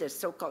founder, the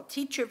so-called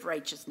teacher of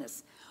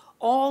righteousness,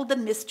 all the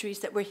mysteries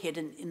that were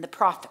hidden in the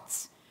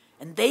prophets.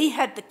 And they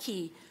had the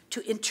key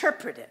to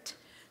interpret it.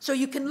 So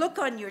you can look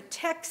on your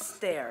text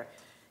there,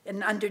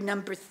 and under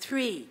number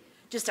 3,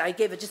 I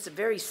gave it just a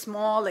very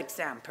small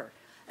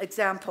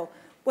example.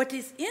 What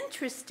is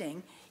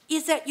interesting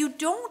is that you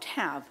don't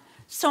have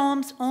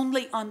Psalms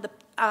only on the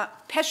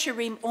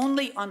Pesherim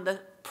only on the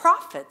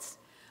prophets,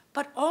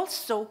 but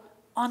also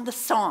on the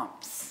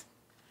Psalms.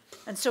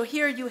 And so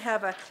here you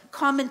have a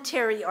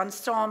commentary on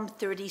Psalm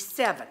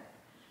 37.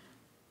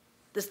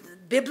 This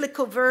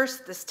biblical verse,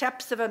 the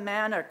steps of a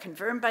man are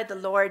confirmed by the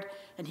Lord,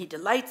 and he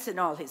delights in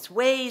all his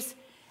ways.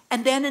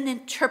 And then an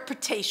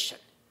interpretation.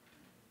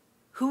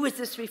 Who is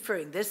this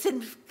referring? This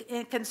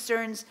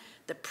concerns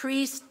the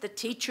priest, the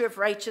teacher of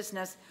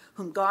righteousness,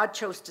 whom God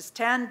chose to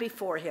stand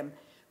before him,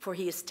 for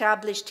he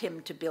established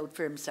him to build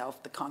for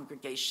himself the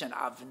congregation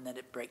of, and then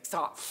it breaks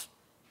off.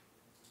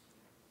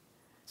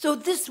 So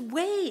this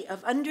way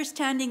of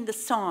understanding the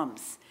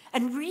Psalms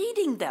and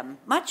reading them,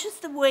 much as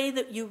the way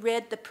that you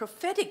read the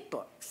prophetic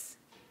books,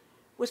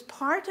 was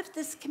part of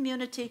this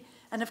community,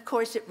 and of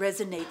course it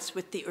resonates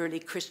with the early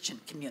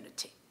Christian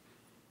community.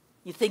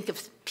 You think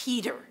of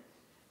Peter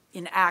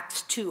in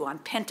Acts 2 on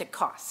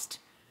Pentecost,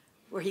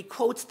 where he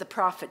quotes the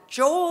prophet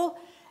Joel,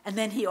 and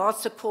then he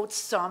also quotes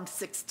Psalm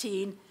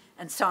 16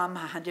 and Psalm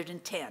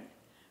 110.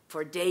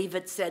 For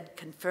David said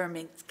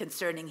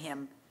concerning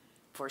him,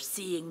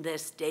 foreseeing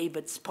this,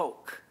 David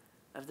spoke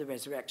of the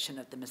resurrection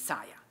of the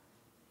Messiah.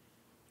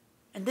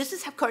 And this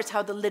is, of course,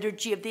 how the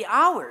Liturgy of the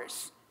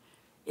Hours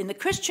in the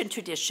Christian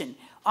tradition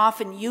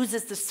often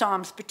uses the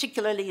Psalms,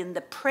 particularly in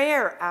the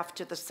prayer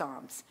after the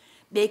Psalms,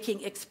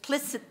 making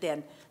explicit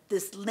then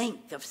this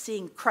link of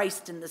seeing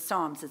Christ in the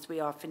Psalms, as we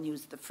often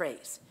use the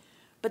phrase.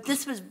 But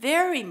this was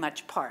very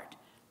much part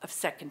of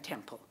Second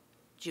Temple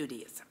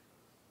Judaism.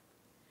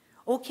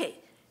 Okay,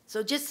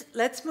 so just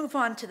let's move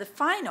on to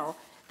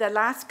the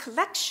last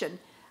collection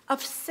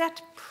of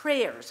set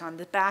prayers on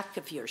the back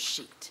of your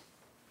sheet.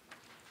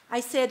 I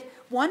said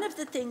one of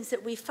the things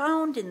that we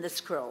found in the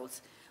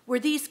scrolls were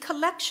these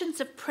collections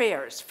of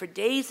prayers for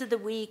days of the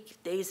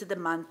week, days of the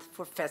month,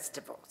 for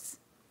festivals.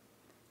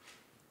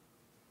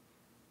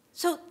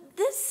 So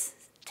this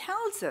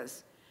tells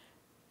us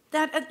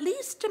that at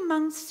least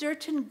among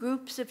certain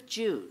groups of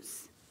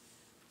Jews,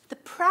 the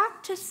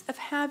practice of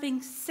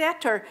having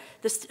set, or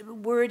this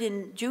word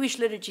in Jewish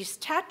liturgy,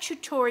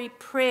 statutory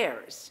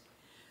prayers,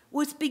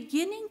 was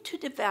beginning to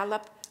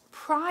develop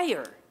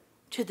prior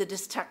to the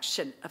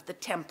destruction of the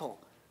temple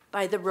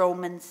by the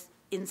Romans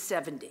in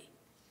 70.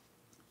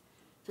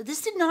 So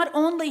this did not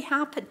only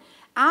happen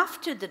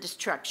after the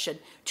destruction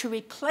to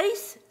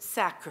replace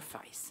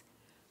sacrifice,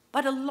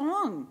 but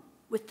along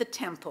with the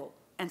temple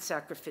and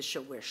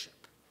sacrificial worship.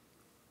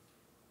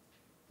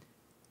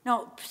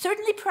 Now,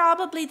 certainly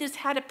probably this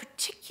had a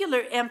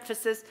particular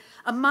emphasis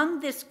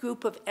among this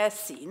group of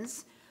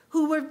Essenes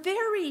who were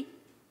very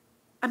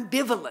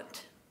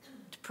ambivalent,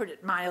 to put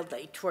it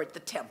mildly, toward the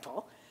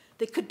temple.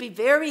 They could be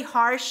very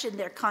harsh in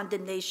their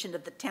condemnation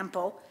of the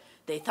temple.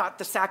 They thought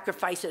the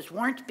sacrifices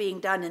weren't being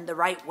done in the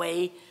right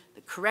way,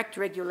 the correct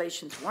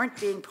regulations weren't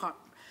being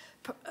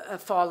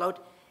followed,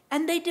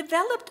 and they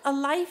developed a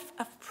life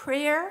of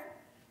prayer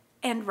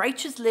and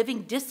righteous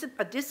living,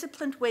 a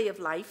disciplined way of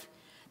life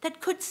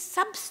that could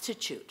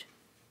substitute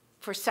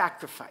for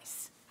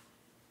sacrifice.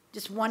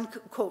 Just one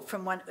quote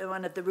from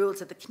one of the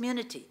rules of the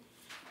community.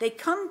 They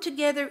come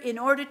together in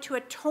order to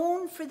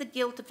atone for the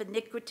guilt of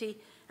iniquity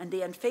and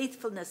the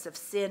unfaithfulness of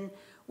sin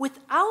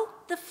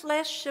without the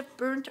flesh of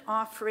burnt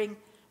offering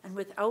and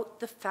without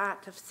the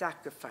fat of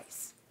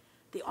sacrifice.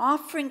 The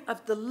offering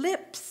of the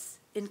lips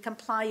in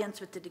compliance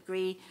with the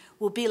decree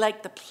will be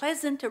like the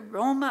pleasant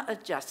aroma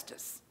of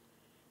justice,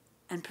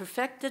 and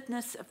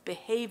perfectedness of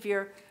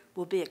behavior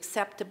will be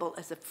acceptable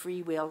as a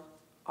free will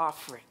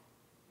offering.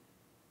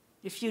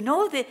 If you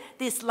know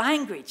this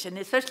language, and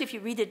especially if you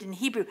read it in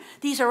Hebrew,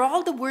 these are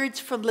all the words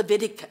from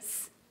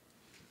Leviticus.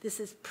 This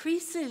is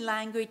priestly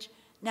language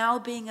now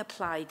being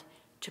applied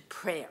to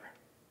prayer.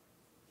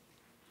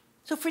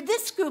 So for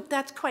this group,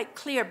 that's quite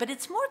clear, but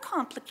it's more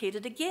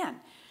complicated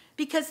again,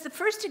 because the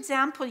first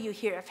example you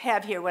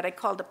have here, what I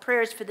call the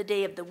prayers for the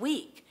day of the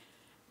week,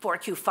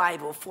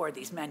 4Q504,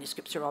 these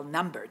manuscripts are all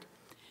numbered,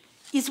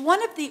 is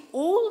one of the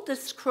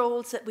oldest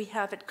scrolls that we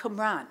have at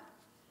Qumran.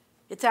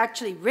 It's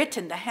actually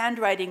written, the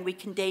handwriting we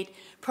can date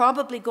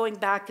probably going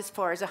back as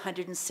far as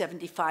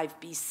 175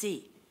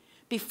 BC,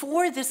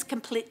 before this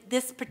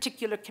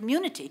particular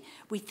community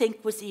we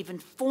think was even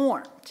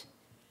formed.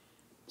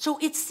 So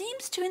it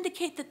seems to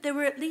indicate that there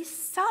were at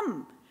least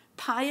some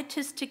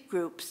pietistic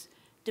groups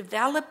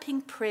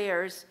developing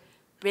prayers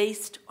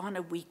based on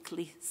a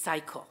weekly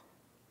cycle.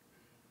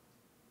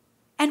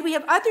 And we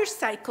have other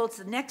cycles,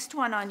 the next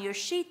one on your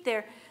sheet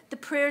there, the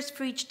prayers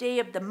for each day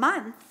of the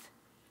month,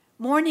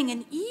 morning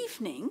and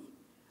evening,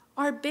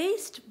 are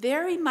based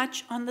very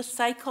much on the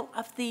cycle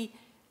of the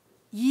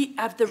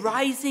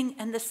rising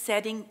and the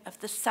setting of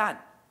the sun,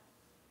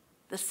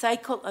 the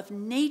cycle of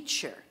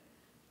nature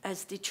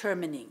as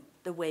determining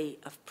the way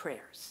of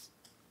prayers.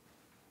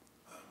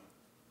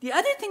 The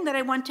other thing that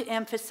I want to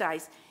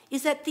emphasize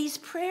is that these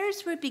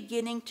prayers were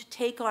beginning to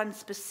take on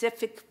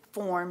specific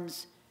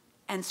forms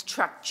and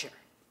structure.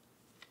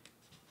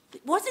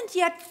 It wasn't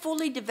yet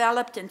fully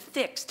developed and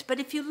fixed, but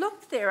if you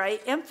look there, I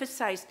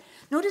emphasize,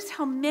 notice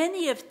how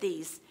many of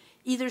these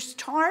either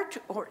start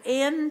or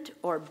end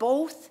or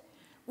both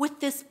with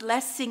this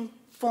blessing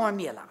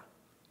formula.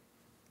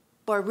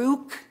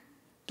 Baruch,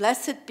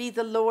 blessed be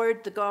the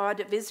Lord, the God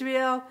of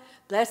Israel.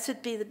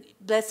 Blessed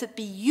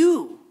be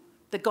you,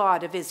 the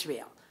God of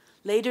Israel.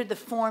 Later, the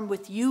form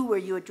with you, where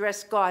you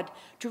address God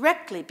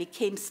directly,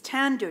 became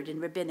standard in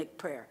rabbinic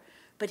prayer.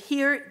 But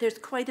here, there's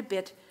quite a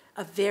bit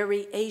of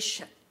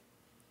variation.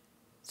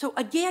 So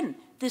again,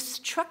 this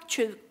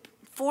structure,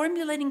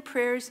 formulating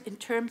prayers in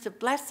terms of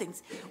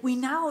blessings, we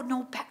now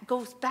know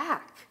goes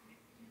back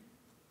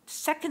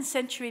 2nd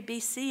century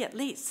BC at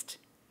least,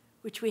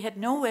 which we had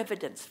no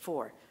evidence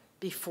for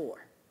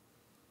before.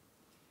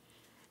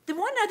 The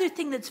one other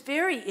thing that's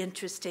very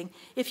interesting,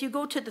 if you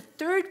go to the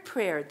third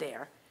prayer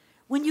there,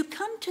 when you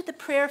come to the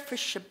prayer for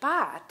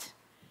Shabbat,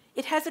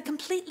 it has a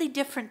completely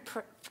different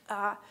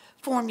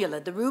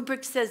formula. The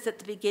rubric says at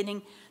the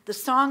beginning, the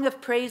song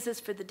of praises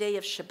for the day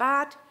of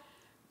Shabbat,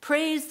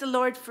 praise the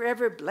Lord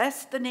forever,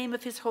 bless the name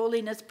of his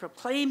holiness,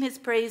 proclaim his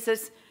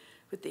praises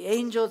with the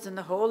angels and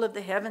the whole of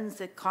the heavens,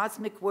 the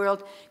cosmic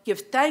world, give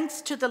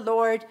thanks to the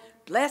Lord,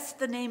 bless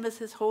the name of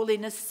his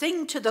holiness,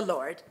 sing to the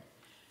Lord.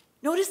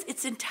 Notice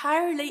it's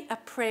entirely a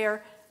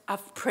prayer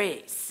of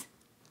praise.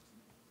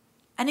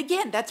 And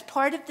again, that's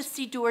part of the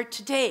Siddur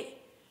today.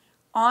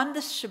 On the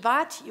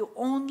Shabbat, you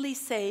only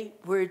say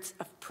words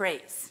of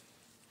praise.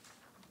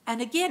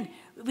 And again,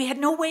 we had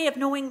no way of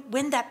knowing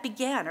when that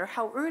began or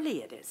how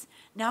early it is.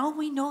 Now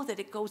we know that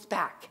it goes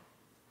back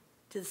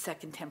to the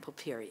Second Temple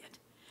period.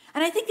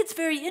 And I think it's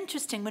very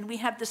interesting when we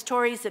have the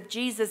stories of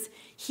Jesus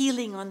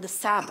healing on the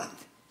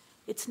Sabbath.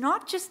 It's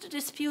not just a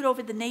dispute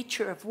over the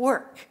nature of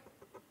work.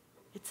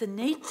 It's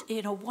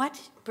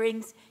what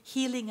brings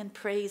healing and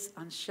praise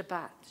on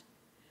Shabbat.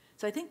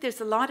 So I think there's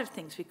a lot of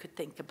things we could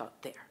think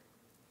about there.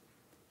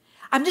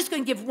 I'm just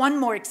going to give one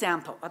more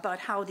example about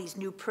how these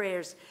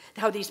prayers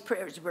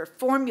were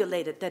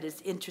formulated that is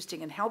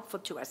interesting and helpful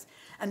to us.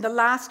 And the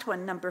last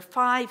one, number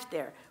 5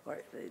 there,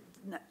 or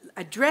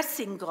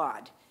addressing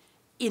God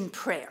in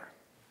prayer.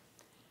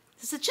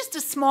 This is just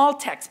a small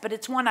text, but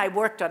it's one I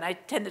worked on. I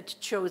tended to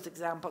choose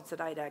examples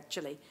that I'd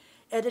actually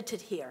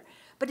edited here.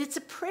 But it's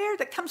a prayer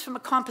that comes from a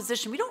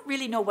composition. We don't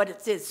really know what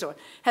it is, so it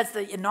has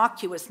the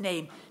innocuous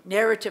name,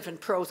 narrative and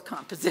prose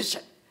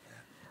composition.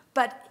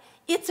 But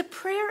it's a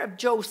prayer of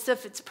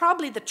Joseph. It's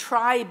probably the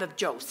tribe of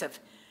Joseph.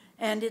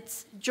 And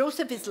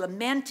Joseph is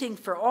lamenting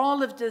for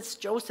all of this.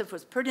 Joseph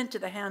was put into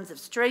the hands of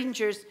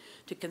strangers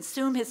to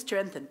consume his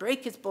strength and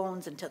break his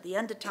bones until the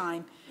end of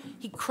time.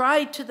 He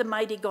cried to the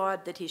mighty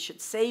God that he should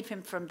save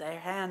him from their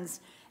hands.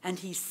 And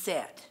he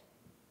said,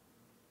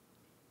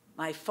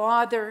 my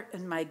Father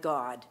and my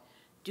God,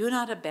 do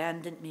not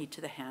abandon me to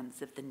the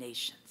hands of the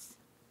nations.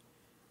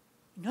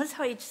 Notice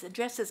how he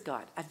addresses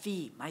God.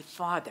 Avi, my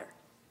Father.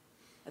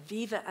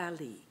 Aviva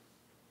Ali.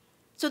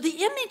 So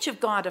the image of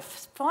God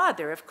as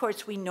Father, of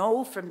course, we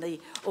know from the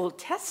Old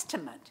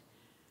Testament.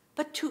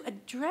 But to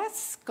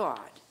address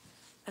God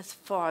as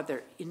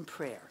Father in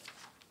prayer,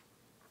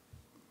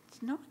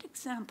 it's not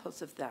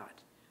examples of that.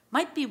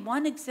 Might be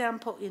one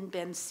example in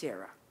Ben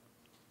Sira.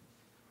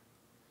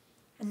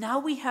 And now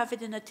we have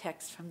it in a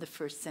text from the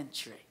 1st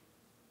century.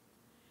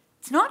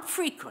 It's not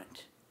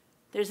frequent.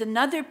 There's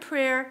another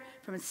prayer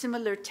from a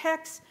similar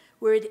text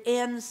where it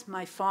ends,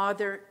 my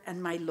Father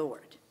and my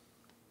Lord.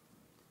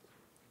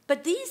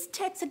 But these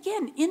texts,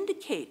 again,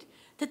 indicate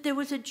that there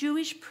was a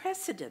Jewish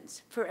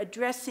precedence for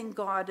addressing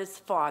God as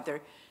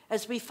Father,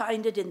 as we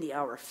find it in the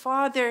Our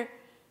Father,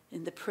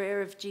 in the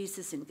prayer of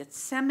Jesus in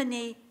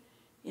Gethsemane,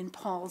 in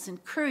Paul's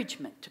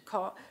encouragement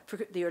for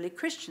the early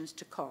Christians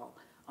to call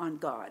on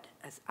God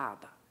as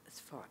Abba, as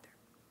Father.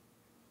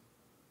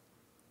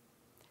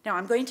 Now,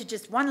 I'm going to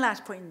just one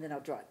last point, and then I'll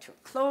draw it to a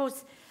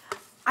close.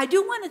 I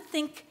do want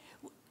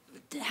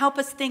to help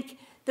us think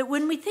that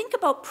when we think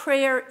about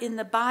prayer in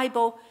the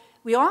Bible,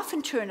 we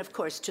often turn, of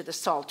course, to the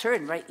Psalter,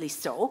 and rightly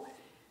so,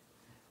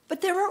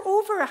 but there are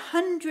over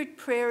 100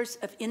 prayers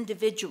of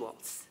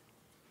individuals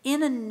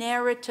in a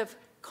narrative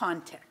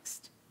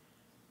context.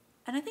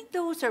 And I think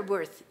those are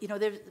worth,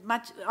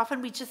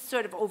 often we just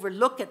sort of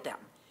overlook at them.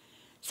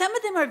 Some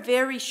of them are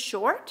very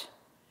short.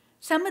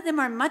 Some of them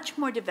are much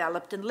more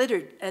developed and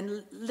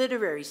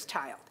literary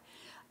styled.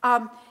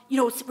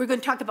 We're going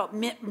to talk about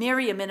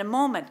Miriam in a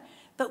moment.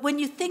 But when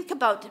you think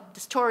about the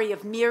story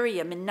of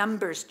Miriam in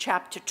Numbers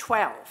chapter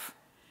 12,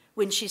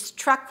 when she's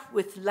struck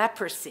with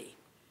leprosy,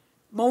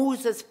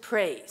 Moses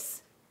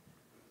prays,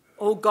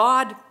 "Oh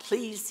God,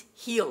 please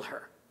heal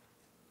her."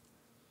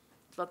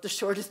 It's about the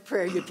shortest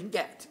prayer you can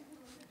get,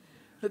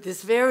 with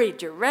this very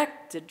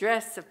direct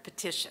address of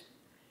petition.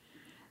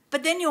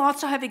 But then you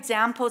also have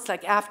examples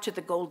like after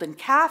the golden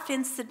calf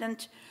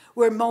incident,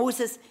 where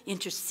Moses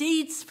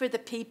intercedes for the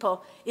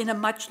people in a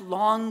much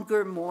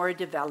longer, more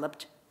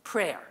developed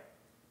prayer.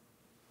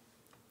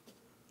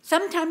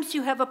 Sometimes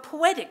you have a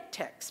poetic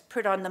text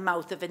put on the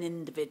mouth of an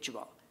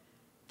individual.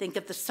 Think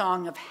of the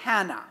Song of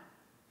Hannah,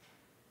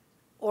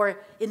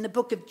 or in the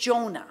book of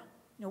Jonah.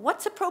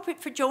 What's appropriate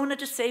for Jonah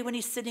to say when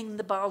he's sitting in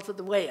the bowels of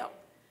the whale?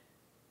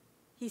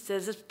 He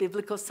says it's a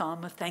biblical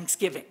psalm of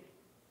thanksgiving.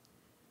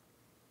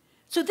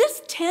 So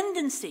this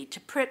tendency to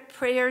put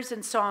prayers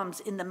and psalms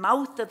in the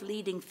mouth of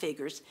leading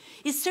figures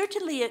is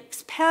certainly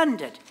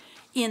expanded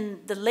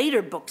in the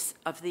later books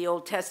of the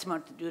Old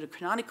Testament, the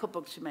Deuterocanonical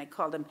books, you might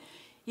call them.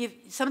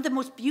 Some of the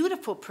most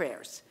beautiful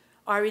prayers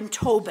are in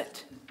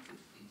Tobit,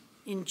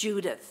 in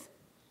Judith,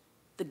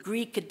 the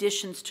Greek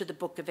additions to the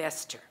book of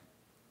Esther.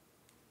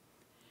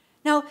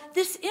 Now,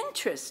 this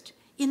interest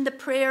in the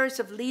prayers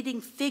of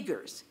leading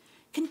figures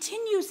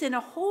continues in a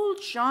whole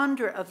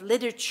genre of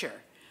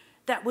literature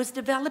that was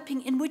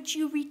developing in which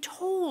you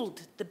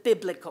retold the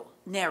biblical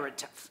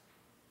narrative.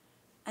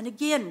 And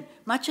again,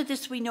 much of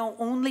this we know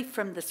only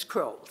from the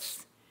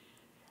scrolls.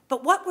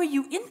 But what were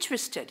you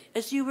interested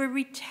as you were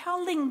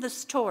retelling the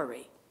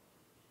story?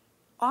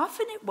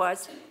 Often it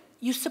was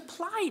you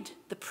supplied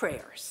the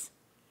prayers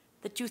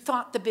that you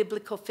thought the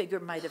biblical figure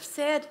might have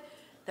said,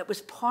 that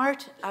was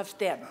part of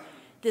them,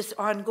 this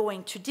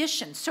ongoing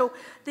tradition. So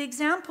the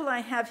example I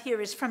have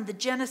here is from the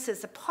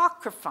Genesis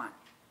Apocryphon,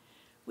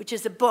 which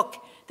is a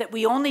book that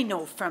we only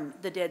know from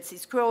the Dead Sea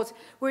Scrolls,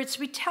 where it's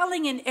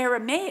retelling in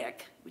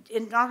Aramaic,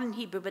 not in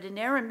Hebrew, but in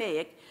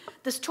Aramaic,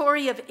 the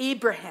story of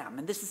Abraham.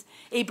 And this is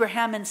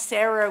Abraham and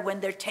Sarah when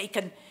they're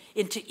taken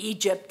into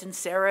Egypt, and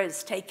Sarah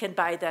is taken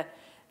by the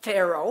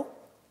Pharaoh.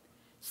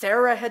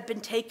 Sarah had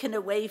been taken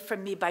away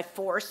from me by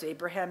force,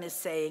 Abraham is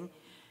saying.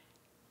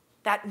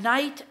 That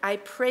night I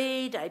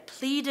prayed, I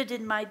pleaded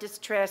in my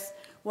distress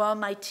while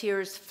my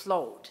tears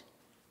flowed.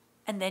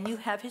 And then you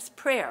have his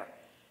prayer.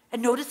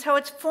 And notice how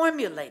it's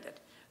formulated.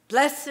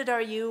 Blessed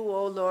are you,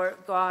 O Lord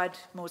God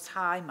Most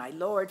High, my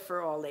Lord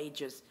for all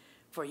ages,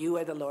 for you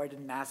are the Lord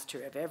and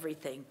Master of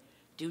everything.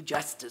 Do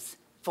justice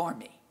for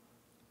me.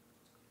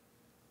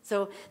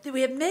 So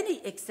we have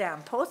many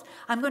examples.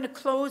 I'm going to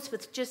close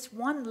with just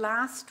one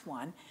last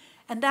one,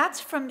 and that's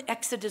from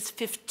Exodus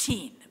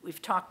 15.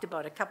 We've talked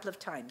about a couple of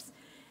times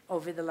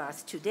over the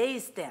last 2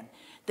 days then.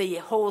 The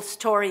whole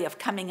story of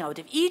coming out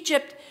of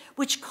Egypt,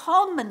 which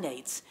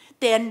culminates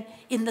then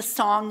in the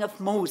Song of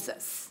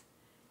Moses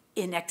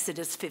in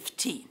Exodus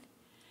 15.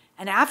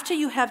 And after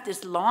you have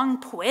this long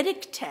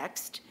poetic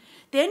text,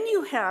 then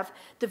you have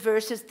the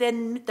verses,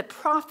 then the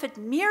prophet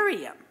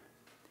Miriam,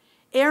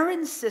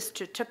 Aaron's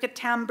sister, took a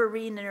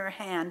tambourine in her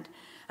hand,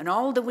 and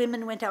all the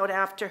women went out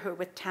after her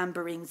with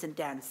tambourines and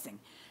dancing.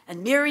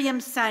 And Miriam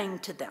sang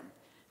to them.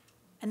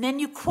 And then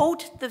you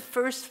quote the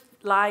first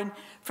line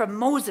from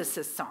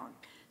Moses' song.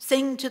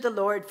 Sing to the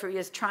Lord, for he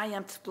has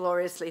triumphed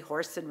gloriously,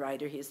 horse and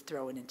rider he is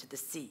thrown into the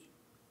sea.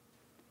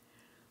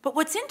 But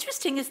what's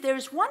interesting is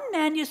there's one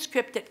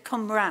manuscript at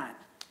Qumran,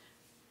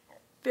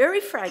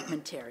 very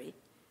fragmentary,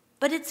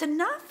 but it's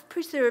enough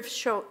preserved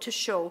to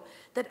show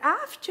that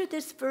after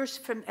this verse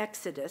from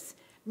Exodus,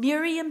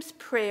 Miriam's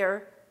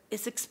prayer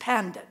is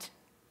expanded.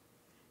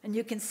 And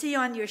you can see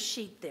on your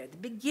sheet there the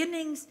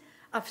beginnings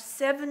of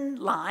 7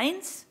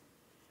 lines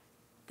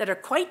that are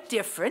quite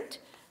different,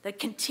 that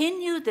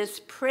continue this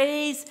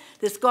praise,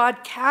 this God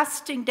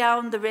casting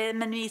down the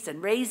enemies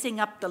and raising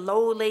up the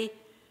lowly.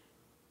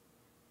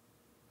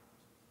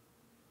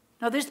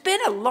 Now, there's been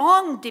a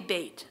long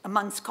debate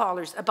among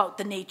scholars about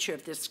the nature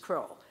of this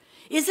scroll.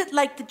 Is it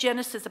like the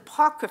Genesis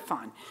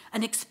Apocryphon,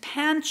 an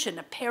expansion,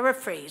 a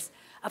paraphrase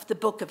of the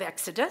book of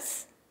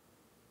Exodus?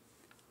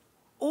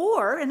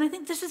 Or, and I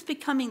think this is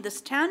becoming the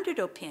standard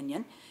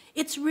opinion,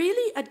 it's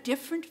really a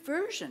different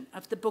version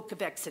of the book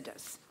of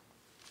Exodus.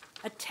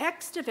 A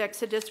text of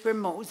Exodus where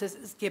Moses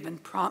is given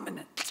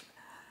prominence.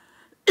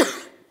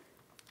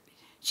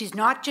 She's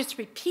not just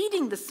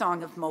repeating the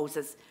Song of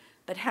Moses,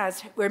 but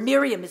where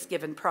Miriam is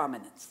given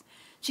prominence.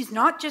 She's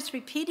not just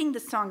repeating the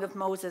Song of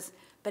Moses,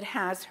 but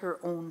has her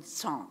own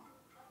song.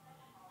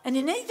 And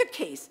in either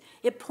case,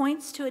 it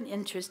points to an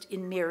interest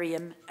in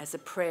Miriam as a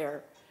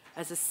prayer,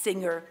 as a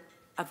singer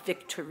of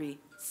victory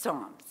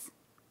psalms.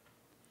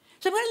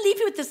 So I'm going to leave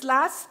you with this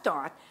last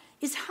thought,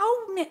 is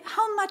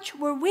how much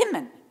were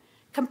women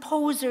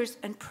composers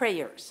and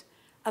prayers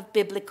of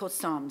biblical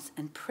psalms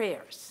and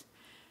prayers?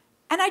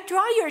 And I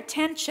draw your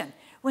attention,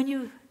 when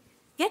you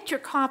get your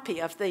copy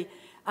of the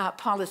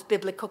Paulist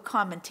Biblical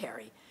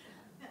Commentary,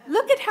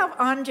 look at how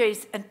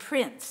Andres and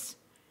Prince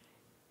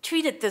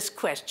treated this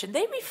question.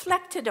 They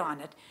reflected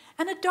on it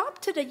and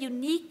adopted a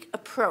unique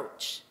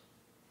approach.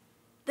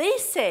 They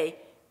say,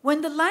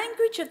 when the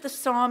language of the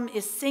psalm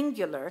is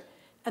singular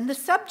and the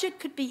subject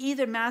could be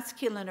either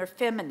masculine or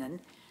feminine,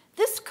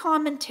 this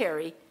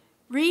commentary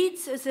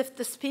reads as if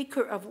the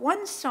speaker of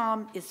one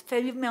psalm is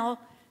female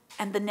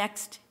and the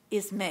next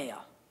is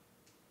male.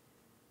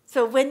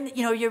 So when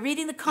you're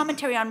reading the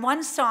commentary on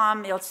one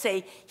psalm, it'll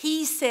say,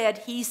 he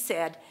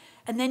said,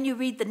 and then you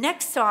read the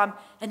next psalm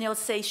and it'll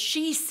say,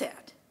 she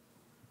said.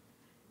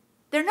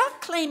 They're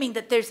not claiming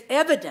that there's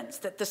evidence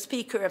that the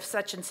speaker of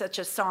such and such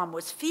a psalm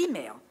was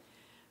female,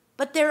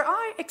 but they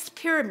are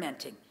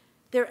experimenting.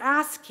 They're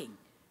asking,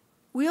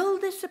 will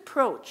this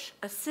approach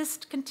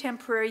assist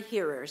contemporary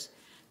hearers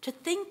to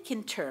think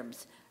in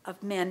terms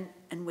of men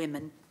and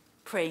women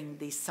praying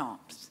these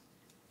psalms?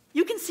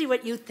 You can see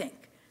what you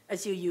think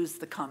as you use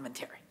the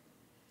commentary.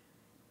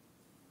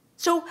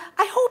 So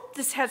I hope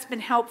this has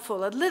been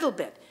helpful a little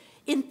bit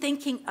in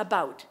thinking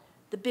about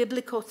the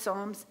biblical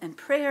psalms and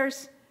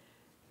prayers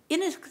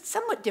in a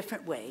somewhat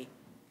different way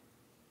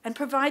and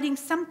providing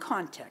some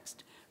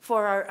context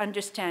for our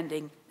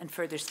understanding and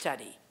further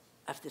study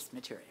of this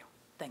material.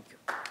 Thank you.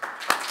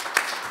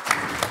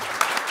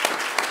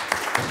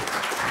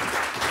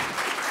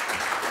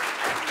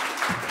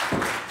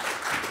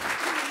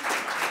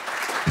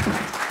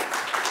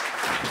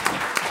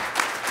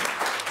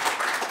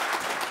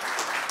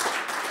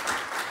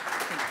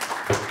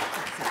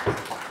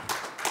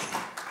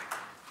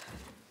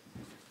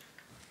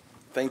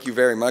 Thank you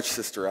very much,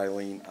 Sister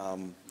Eileen.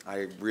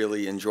 I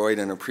really enjoyed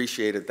and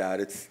appreciated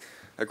that. It's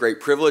a great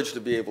privilege to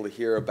be able to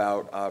hear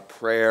about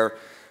prayer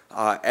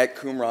at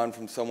Qumran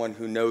from someone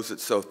who knows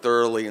it so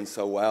thoroughly and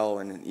so well,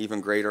 and an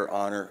even greater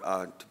honor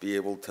to be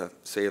able to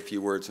say a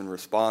few words in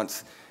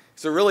response.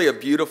 It's really a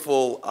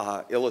beautiful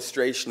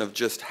illustration of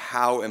just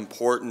how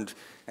important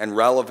and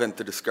relevant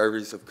the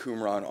discoveries of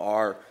Qumran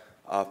are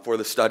for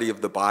the study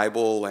of the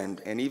Bible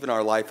and even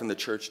our life in the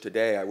church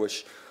today. I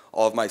wish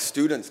all of my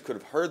students could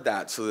have heard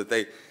that so that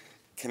they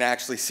can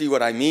actually see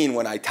what I mean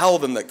when I tell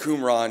them that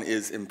Qumran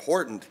is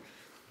important.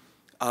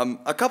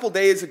 A couple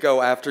days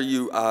ago, after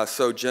you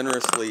so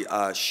generously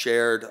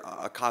shared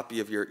a copy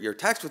of your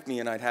text with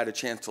me and I'd had a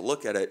chance to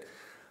look at it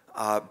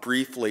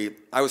briefly,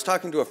 I was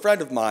talking to a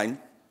friend of mine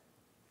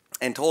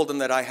and told him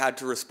that I had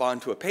to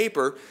respond to a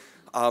paper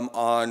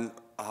on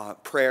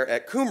prayer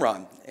at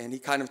Qumran. And he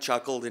kind of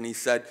chuckled and he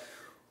said,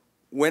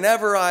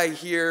 whenever I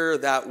hear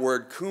that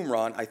word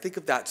Qumran, I think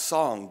of that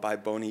song by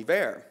Bon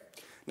Iver.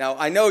 Now,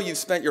 I know you've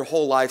spent your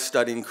whole life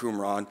studying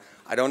Qumran.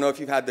 I don't know if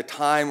you've had the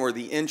time or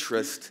the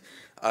interest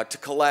to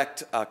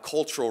collect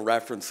cultural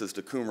references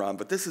to Qumran,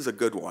 but this is a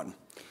good one.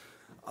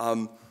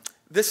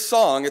 This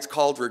song, it's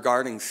called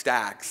Regarding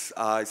Stacks.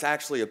 It's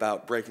actually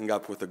about breaking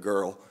up with a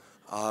girl.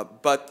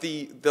 But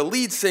the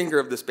lead singer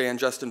of this band,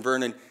 Justin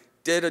Vernon,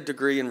 did a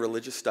degree in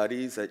religious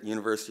studies at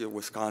University of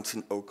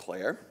Wisconsin-Eau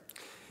Claire.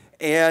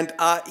 And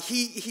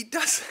he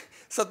does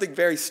something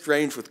very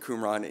strange with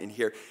Qumran in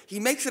here. He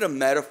makes it a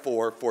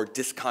metaphor for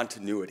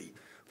discontinuity,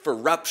 for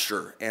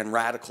rupture and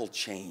radical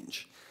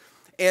change.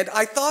 And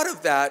I thought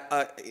of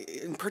that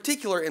in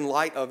particular in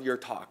light of your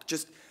talk,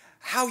 just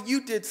how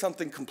you did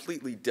something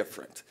completely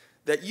different,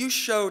 that you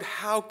showed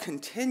how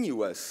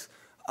continuous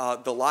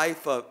the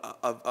life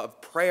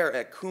of prayer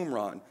at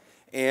Qumran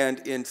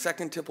and in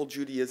Second Temple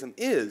Judaism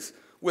is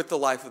with the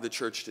life of the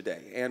church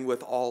today and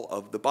with all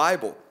of the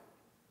Bible.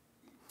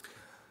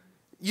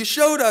 You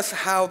showed us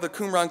how the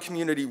Qumran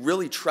community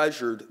really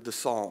treasured the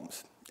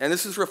Psalms. And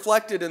this is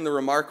reflected in the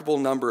remarkable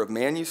number of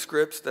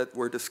manuscripts that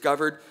were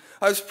discovered.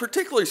 I was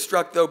particularly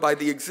struck, though, by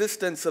the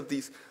existence of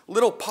these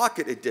little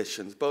pocket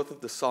editions, both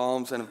of the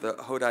Psalms and of the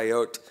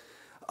Hodayot.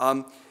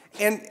 And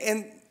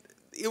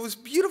it was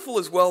beautiful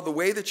as well, the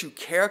way that you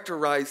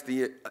characterized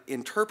the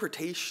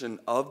interpretation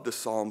of the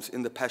Psalms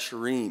in the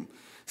Pesherim,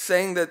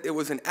 saying that it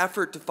was an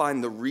effort to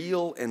find the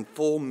real and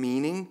full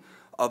meaning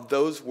of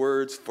those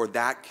words for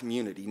that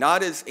community,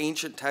 not as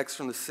ancient texts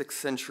from the 6th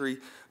century,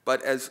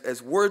 but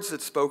as words that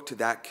spoke to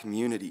that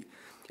community.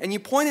 And you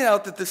pointed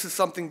out that this is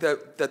something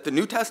that the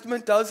New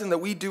Testament does and that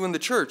we do in the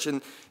church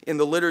in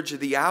the Liturgy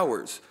of the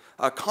Hours,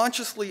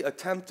 consciously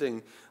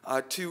attempting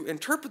to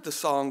interpret the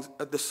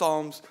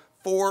Psalms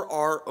for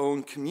our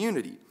own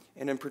community,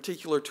 and in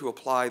particular to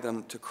apply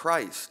them to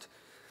Christ.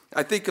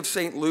 I think of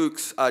St.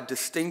 Luke's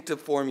distinctive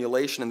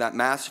formulation in that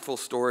masterful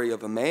story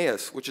of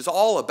Emmaus, which is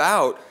all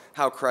about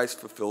how Christ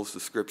fulfills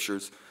the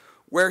Scriptures,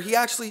 where he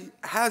actually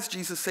has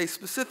Jesus say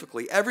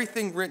specifically,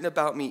 everything written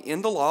about me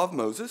in the law of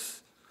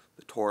Moses,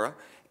 the Torah,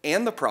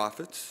 and the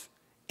prophets,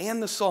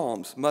 and the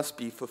Psalms must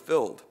be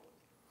fulfilled.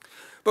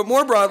 But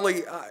more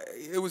broadly,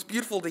 it was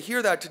beautiful to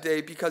hear that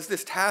today because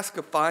this task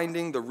of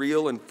finding the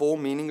real and full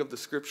meaning of the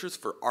Scriptures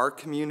for our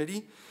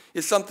community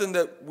is something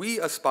that we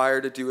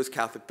aspire to do as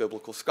Catholic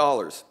biblical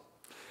scholars.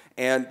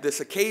 And this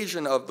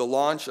occasion of the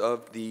launch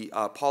of the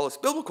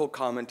Paulist Biblical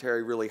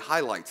Commentary really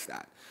highlights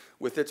that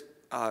with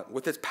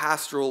its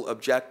pastoral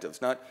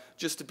objectives, not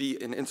just to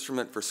be an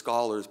instrument for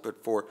scholars,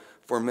 but for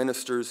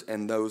ministers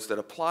and those that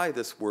apply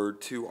this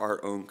word to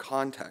our own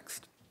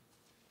context.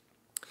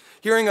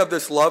 Hearing of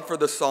this love for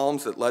the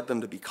Psalms that led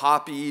them to be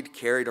copied,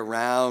 carried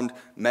around,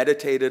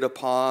 meditated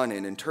upon,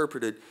 and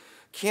interpreted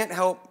can't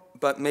help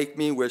but make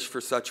me wish for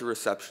such a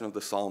reception of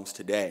the Psalms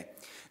today.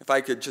 If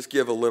I could just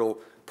give a little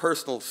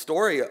personal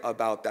story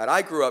about that.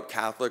 I grew up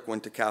Catholic,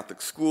 went to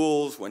Catholic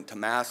schools, went to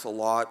Mass a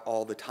lot,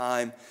 all the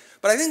time.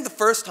 But I think the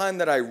first time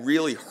that I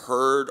really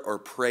heard or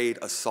prayed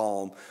a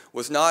psalm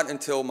was not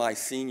until my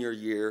senior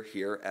year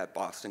here at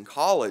Boston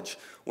College,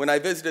 when I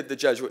visited the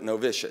Jesuit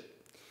novitiate.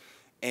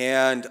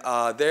 And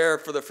there,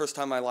 for the first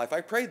time in my life,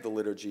 I prayed the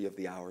Liturgy of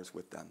the Hours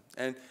with them.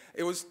 And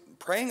it was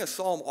praying a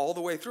psalm all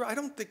the way through. I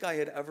don't think I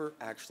had ever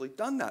actually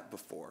done that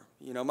before.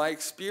 You know, my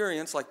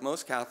experience, like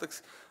most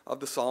Catholics, of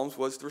the Psalms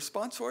was the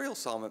responsorial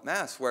psalm at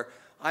Mass, where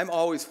I'm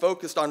always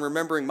focused on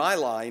remembering my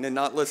line and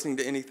not listening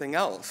to anything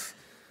else,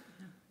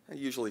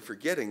 usually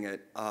forgetting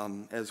it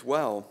as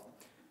well.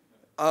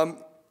 And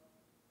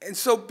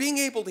so being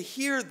able to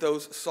hear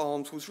those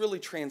psalms was really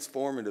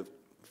transformative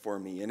for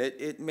me, and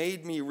it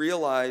made me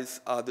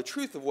realize the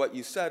truth of what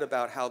you said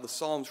about how the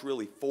Psalms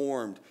really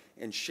formed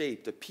and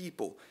shaped a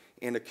people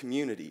and a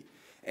community.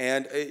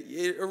 And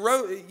it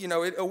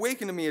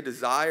awakened in me a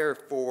desire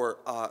for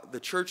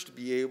the church to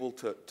be able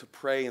to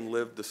pray and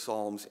live the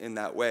Psalms in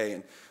that way.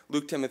 And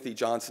Luke Timothy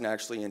Johnson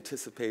actually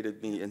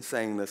anticipated me in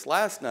saying this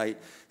last night,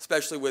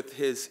 especially with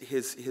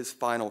his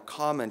final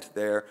comment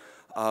there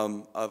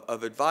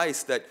of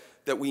advice that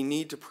we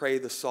need to pray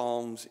the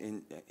Psalms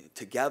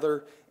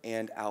together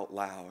and out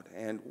loud.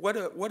 And what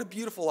a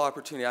beautiful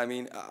opportunity. I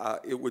mean,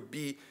 it would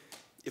be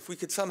if we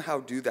could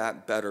somehow do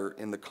that better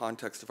in the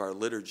context of our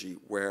liturgy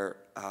where,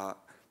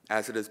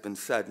 as it has been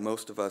said,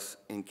 most of us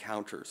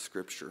encounter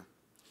Scripture.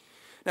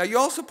 Now, you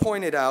also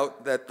pointed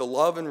out that the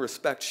love and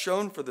respect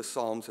shown for the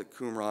Psalms at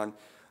Qumran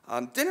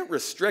didn't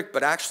restrict,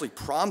 but actually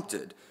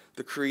prompted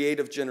the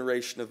creative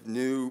generation of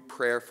new,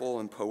 prayerful,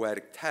 and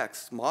poetic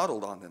texts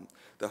modeled on them.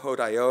 The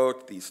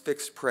Hodayot, these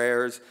fixed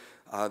prayers,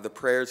 the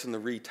prayers and the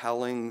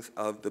retellings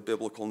of the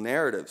biblical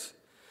narratives.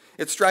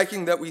 It's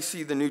striking that we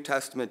see the New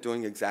Testament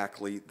doing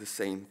exactly the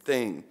same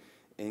thing,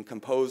 in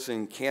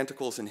composing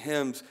canticles and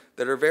hymns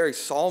that are very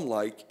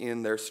psalm-like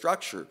in their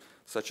structure,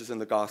 such as in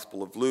the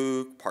Gospel of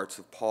Luke, parts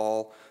of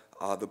Paul,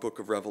 the book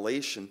of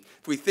Revelation.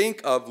 If we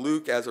think of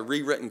Luke as a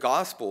rewritten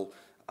gospel,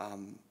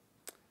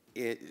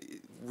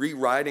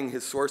 rewriting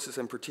his sources,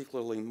 and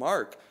particularly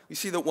Mark, we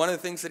see that one of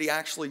the things that he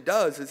actually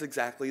does is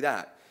exactly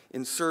that.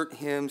 Insert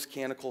hymns,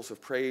 canticles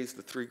of praise,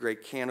 the three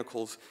great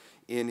canticles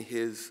in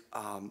his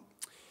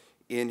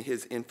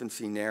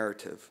infancy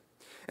narrative.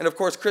 And of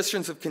course,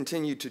 Christians have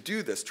continued to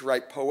do this, to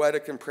write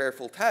poetic and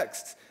prayerful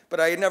texts, but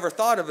I had never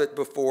thought of it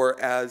before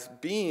as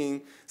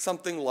being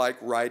something like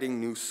writing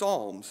new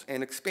psalms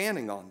and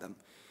expanding on them.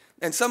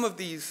 And some of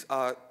these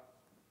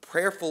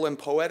prayerful and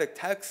poetic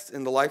texts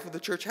in the life of the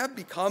church have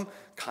become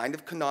kind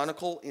of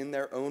canonical in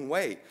their own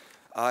way.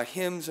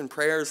 Hymns and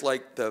prayers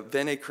like the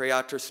Veni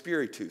Creator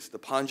Spiritus, the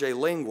Pange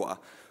Lingua,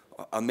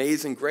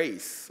 Amazing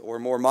Grace, or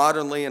more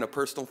modernly and a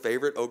personal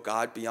favorite, O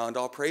God Beyond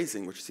All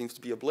Praising, which seems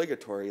to be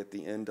obligatory at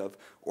the end of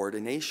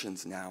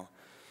ordinations now.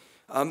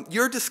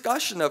 Your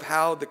discussion of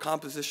how the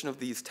composition of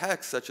these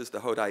texts, such as the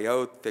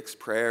Hodayot, fixed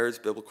prayers,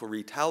 biblical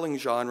retelling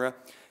genre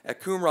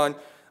at Qumran,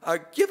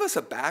 give us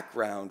a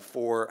background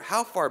for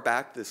how far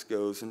back this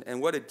goes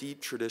and what a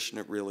deep tradition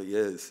it really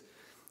is.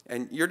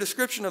 And your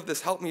description of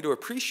this helped me to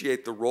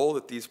appreciate the role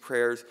that these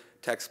prayers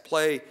texts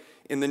play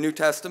in the New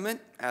Testament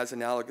as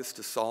analogous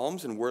to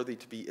Psalms and worthy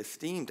to be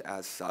esteemed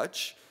as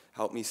such.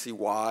 Helped me see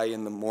why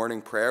in the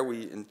morning prayer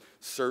we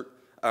insert,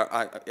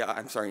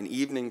 in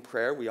evening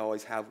prayer we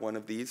always have one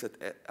of these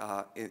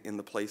in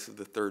the place of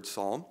the third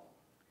Psalm.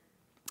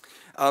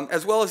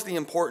 As well as the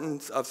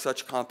importance of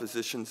such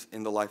compositions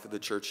in the life of the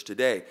church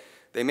today.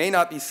 They may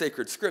not be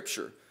sacred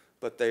scripture,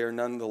 but they are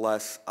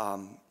nonetheless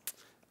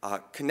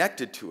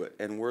connected to it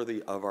and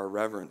worthy of our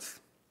reverence.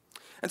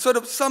 And so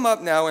to sum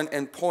up now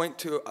and point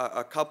to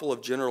a couple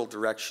of general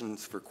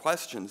directions for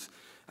questions,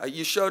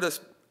 you showed us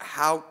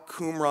how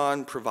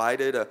Qumran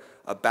provided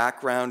a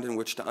background in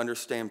which to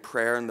understand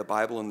prayer in the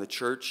Bible and the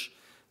church,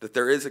 that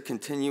there is a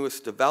continuous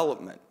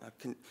development,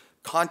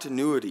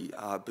 continuity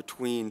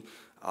between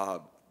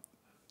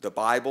the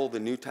Bible, the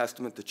New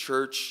Testament, the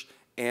church,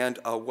 and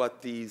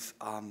what these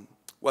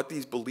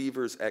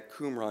believers at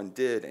Qumran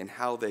did and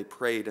how they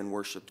prayed and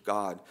worshiped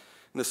God.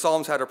 And the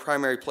Psalms had a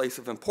primary place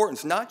of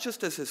importance, not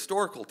just as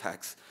historical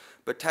texts,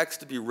 but texts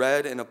to be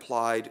read and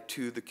applied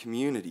to the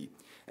community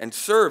and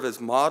serve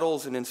as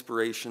models and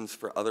inspirations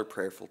for other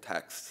prayerful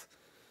texts.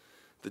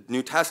 The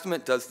New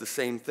Testament does the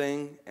same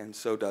thing, and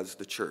so does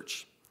the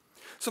church.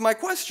 So my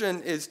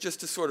question is just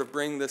to sort of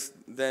bring this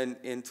then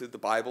into the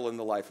Bible and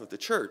the life of the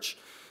church.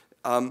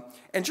 And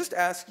just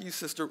ask you,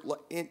 sister,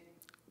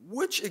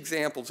 which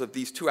examples of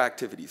these two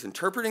activities,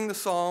 interpreting the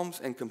Psalms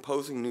and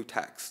composing new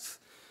texts,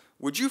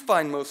 would you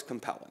find most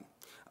compelling,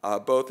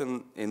 both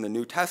in the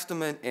New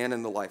Testament and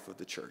in the life of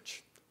the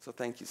church? So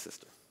thank you,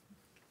 sister.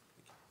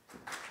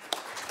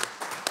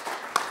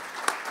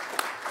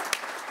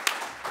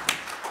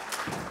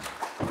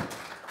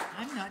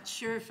 I'm not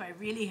sure if I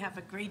really have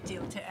a great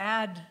deal to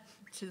add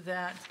to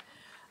that.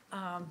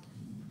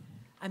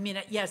 I mean,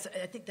 yes,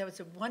 I think that was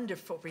a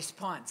wonderful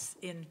response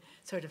in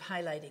sort of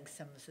highlighting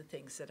some of the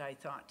things that I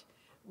thought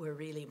were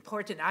really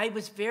important. I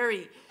was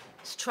very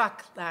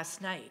struck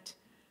last night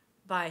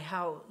by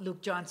how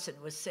Luke Johnson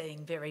was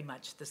saying very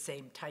much the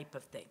same type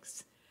of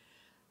things.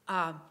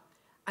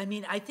 I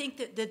mean, I think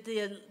that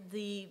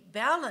the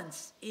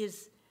balance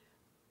is,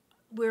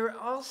 we're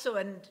also,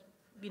 and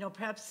you know,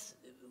 perhaps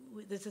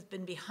this has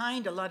been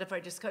behind a lot of our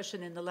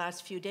discussion in the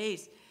last few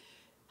days,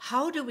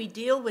 how do we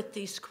deal with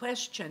these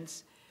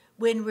questions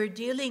when we're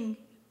dealing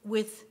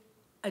with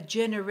a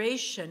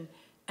generation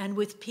and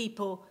with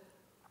people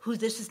who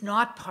this is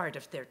not part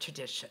of their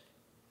tradition?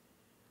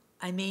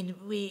 I mean,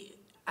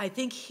 I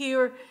think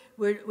here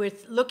we're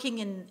looking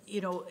in,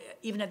 you know,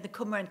 even at the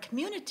Qumran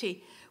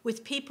community,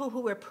 with people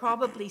who are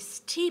probably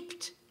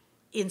steeped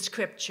in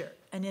Scripture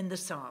and in the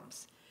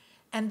Psalms.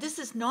 And this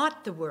is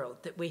not the world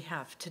that we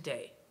have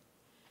today.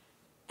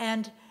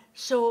 And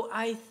so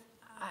I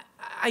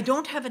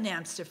don't have an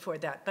answer for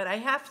that, but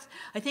I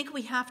think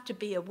we have to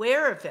be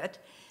aware of it.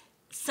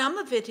 Some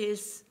of it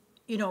is,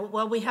 you know,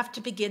 well, we have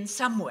to begin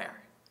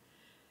somewhere.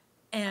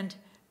 And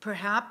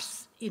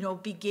perhaps, you know,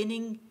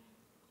 beginning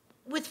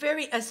with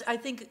as I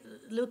think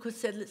Luke was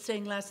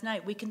saying last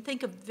night, we can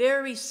think of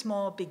very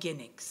small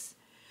beginnings.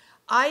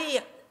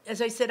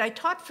 As I said, I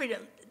taught for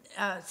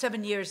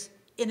 7 years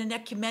in an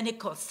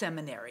ecumenical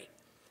seminary,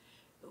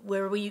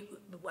 where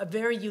a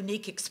very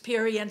unique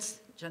experience,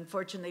 which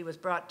unfortunately was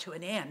brought to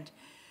an end,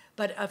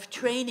 but of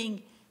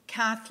training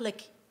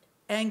Catholic,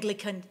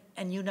 Anglican,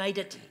 and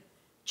United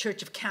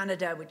Church of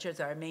Canada, which is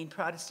our main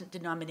Protestant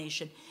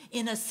denomination,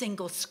 in a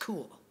single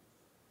school.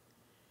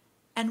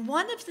 And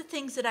one of the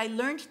things that I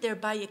learned there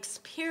by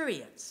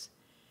experience,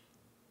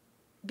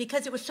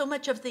 because it was so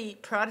much of the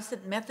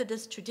Protestant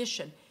Methodist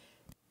tradition,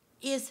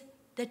 is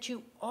that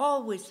you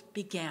always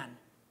began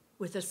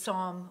with a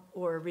psalm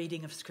or a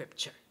reading of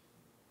Scripture.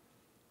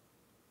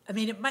 I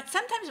mean,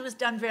 sometimes it was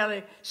done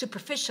very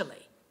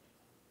superficially,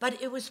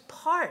 but it was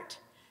part.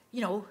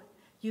 You know,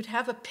 you'd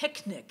have a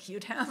picnic,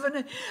 you'd have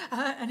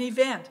an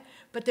event,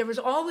 but there was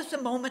always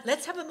a moment,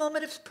 let's have a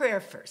moment of prayer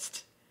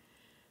first.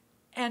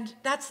 And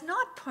that's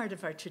not part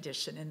of our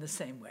tradition in the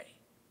same way.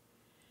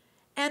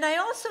 And I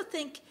also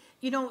think,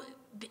 you know,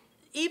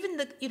 even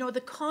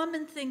the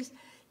common things,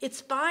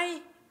 it's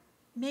by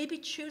maybe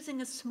choosing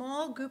a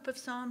small group of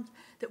psalms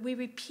that we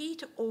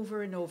repeat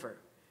over and over.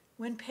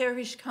 When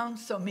parish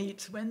council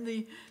meets, when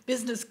the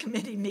business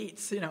committee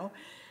meets, you know,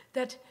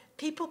 that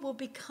people will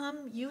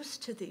become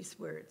used to these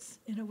words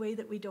in a way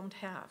that we don't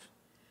have.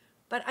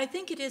 But I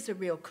think it is a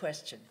real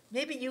question.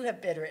 Maybe you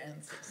have better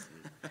answers.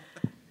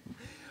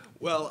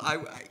 Well, I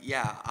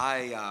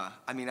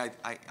mean,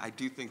 I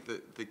do think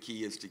that the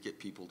key is to get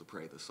people to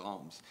pray the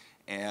Psalms.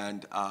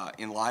 And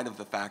in light of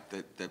the fact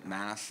that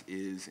Mass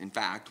is, in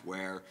fact,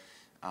 where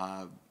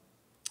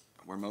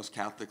most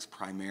Catholics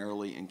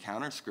primarily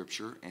encounter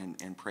Scripture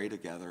and pray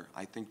together,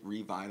 I think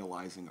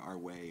revitalizing our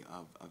way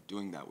of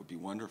doing that would be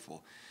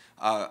wonderful.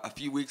 A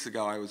few weeks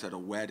ago, I was at a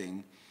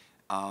wedding,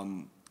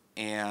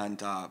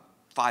 and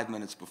 5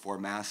 minutes before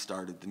Mass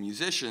started, the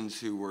musicians,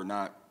 who were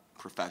not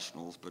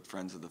professionals but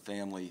friends of the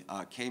family,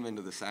 came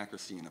into the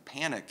sacristy in a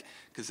panic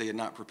because they had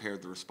not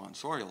prepared the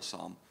responsorial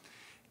psalm.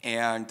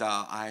 And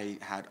I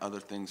had other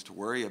things to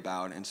worry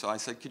about, and so I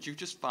said, could you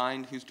just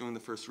find who's doing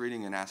the first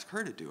reading and ask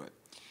her to do it?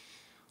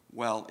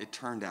 Well, it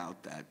turned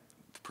out that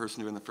the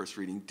person doing the first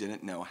reading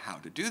didn't know how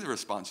to do the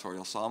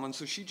responsorial psalm, and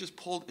so she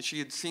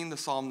had seen the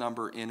psalm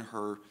number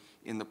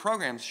in the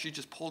programs, she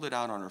just pulled it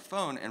out on her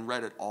phone and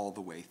read it all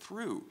the way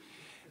through.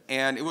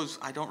 And it was,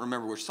 I don't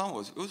remember which psalm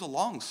it was a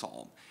long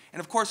psalm. And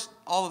of course,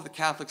 all of the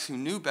Catholics who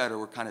knew better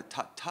were kind of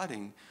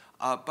tut-tutting,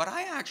 but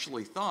I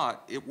actually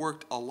thought it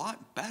worked a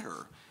lot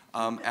better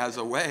as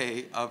a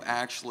way of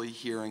actually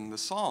hearing the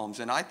Psalms.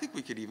 And I think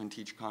we could even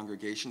teach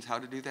congregations how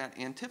to do that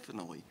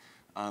antiphonally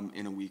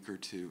in a week or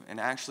two, and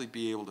actually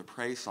be able to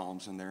pray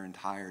Psalms in their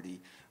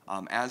entirety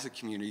as a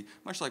community,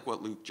 much like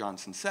what Luke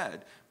Johnson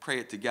said, pray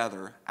it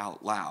together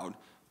out loud,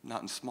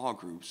 not in small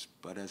groups,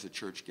 but as a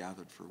church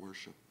gathered for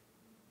worship.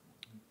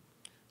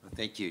 Well,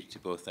 thank you to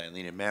both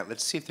Eileen and Matt.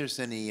 Let's see if there's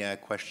any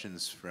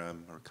questions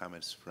or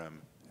comments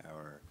from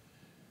our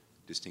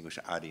distinguished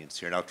audience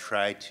here. And I'll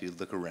try to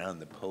look around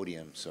the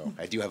podium, so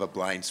I do have a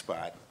blind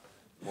spot,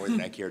 more than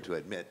I care to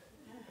admit.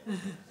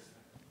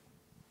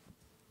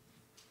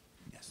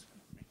 Yes.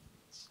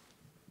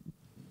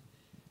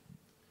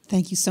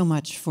 Thank you so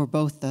much for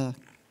both the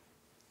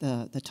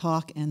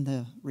talk and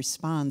the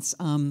response.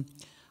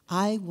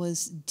 I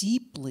was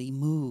deeply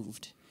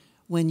moved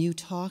when you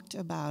talked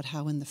about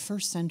how in the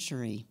first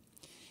century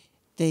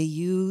they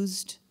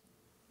used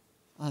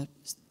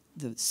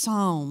the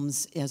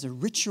Psalms as a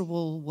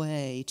ritual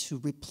way to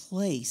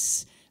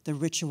replace the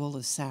ritual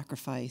of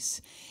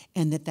sacrifice,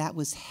 and that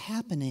was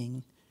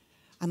happening.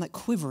 I'm like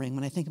quivering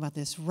when I think about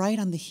this, right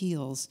on the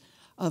heels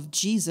of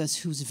Jesus,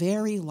 whose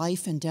very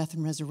life and death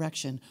and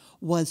resurrection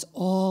was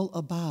all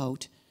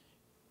about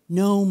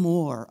no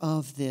more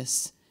of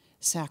this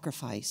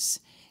sacrifice.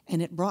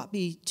 And it brought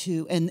me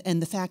to, and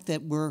the fact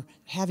that we're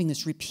having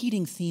this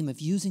repeating theme of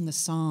using the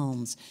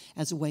Psalms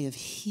as a way of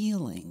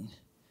healing.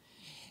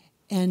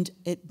 And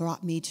it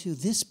brought me to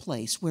this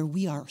place where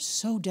we are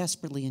so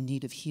desperately in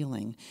need of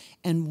healing.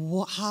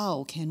 And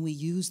how can we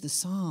use the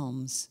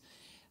Psalms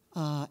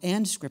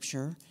and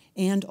Scripture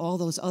and all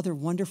those other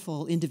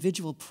wonderful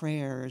individual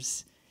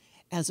prayers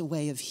as a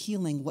way of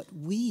healing what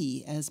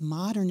we as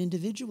modern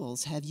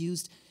individuals have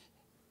used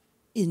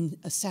in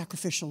a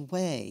sacrificial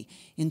way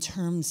in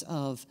terms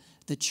of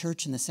the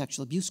church and the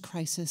sexual abuse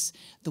crisis,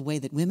 the way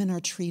that women are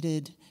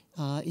treated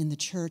in the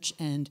church,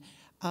 and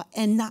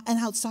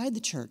outside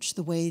the church,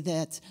 the way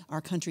that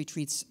our country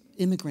treats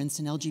immigrants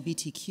and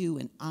LGBTQ,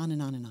 and on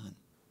and on and on.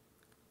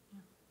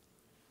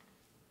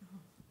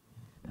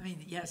 I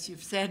mean, yes,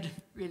 you've said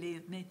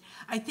really.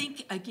 I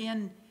think,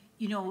 again,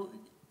 you know,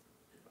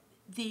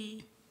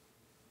 the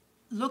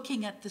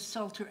looking at the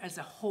Psalter as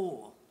a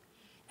whole,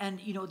 and,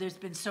 you know, there's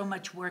been so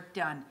much work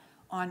done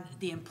on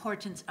the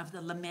importance of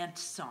the lament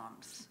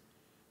psalms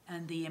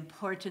and the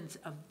importance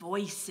of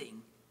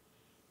voicing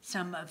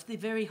some of the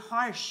very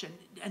harsh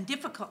and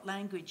difficult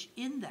language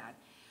in that.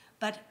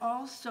 But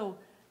also,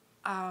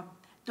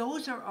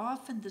 those are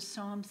often the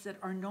psalms that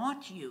are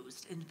not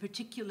used, and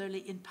particularly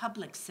in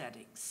public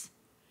settings.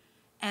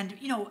 And,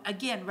 you know,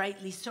 again,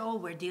 rightly so,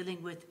 we're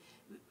dealing with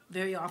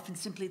very often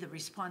simply the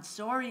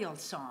responsorial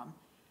psalm,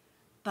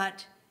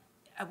 but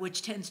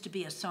which tends to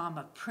be a psalm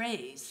of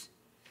praise.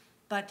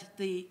 But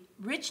the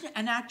rich,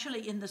 and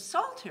actually in the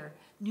Psalter,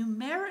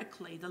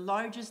 numerically, the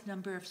largest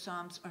number of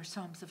psalms are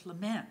psalms of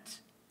lament.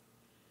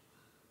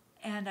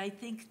 And I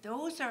think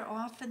those are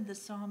often the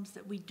psalms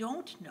that we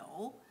don't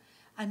know.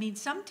 I mean,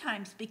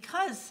 sometimes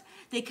because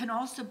they can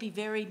also be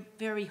very,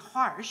 very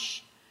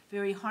harsh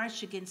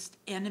against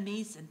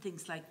enemies and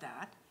things like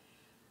that.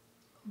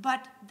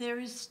 But there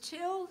is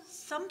still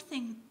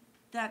something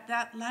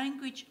that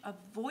language of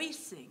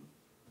voicing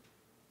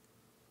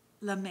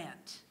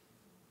lament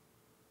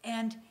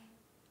and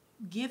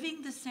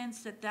giving the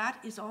sense that that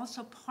is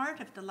also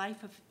part of the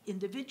life of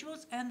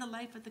individuals and the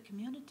life of the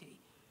community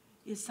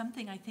is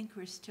something I think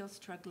we're still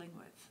struggling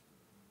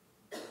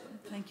with.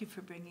 Thank you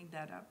for bringing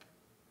that up.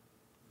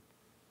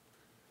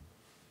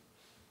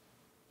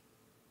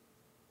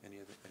 Any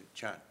other?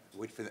 John,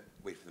 wait for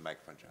the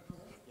microphone, John.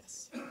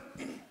 Yes.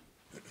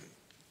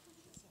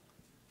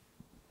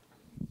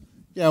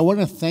 Yeah, I want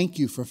to thank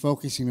you for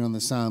focusing on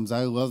the Psalms.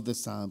 I love the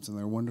Psalms, and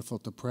they're wonderful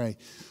to pray.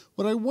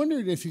 But I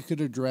wondered if you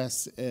could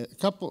address a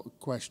couple of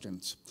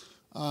questions.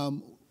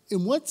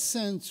 In what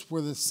sense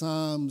were the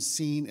Psalms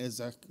seen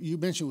as you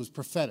mentioned it was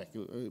prophetic.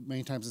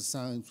 Many times the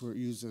Psalms were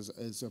used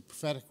as a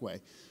prophetic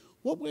way.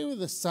 What way were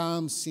the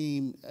Psalms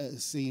seen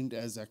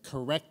as a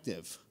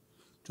corrective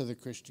to the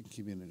Christian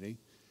community?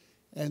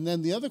 And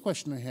then the other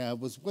question I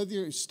have was whether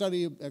you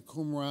study at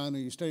Qumran or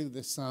you study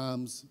the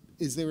Psalms,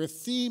 is there a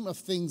theme of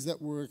things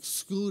that were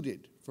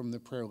excluded from the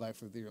prayer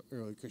life of the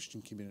early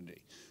Christian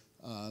community?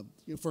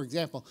 For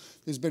example,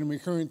 there's been a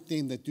recurrent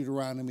theme that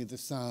Deuteronomy, the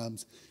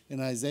Psalms, and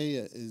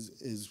Isaiah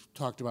is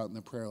talked about in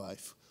the prayer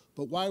life.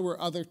 But why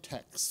were other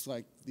texts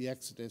like the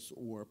Exodus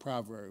or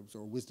Proverbs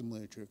or wisdom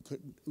literature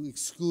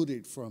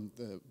excluded from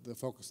the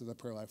focus of the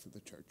prayer life of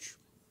the church?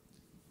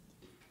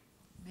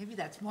 Maybe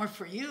that's more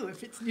for you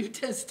if it's New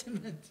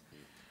Testament.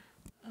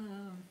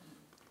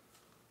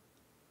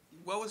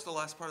 What was the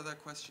last part of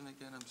that question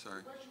again? I'm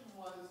sorry. The question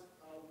was,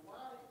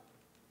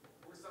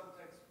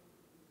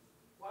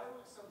 why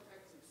were some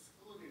texts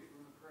excluded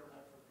from the prayer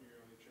life of the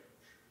early church?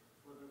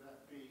 Whether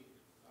that be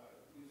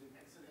using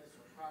Exodus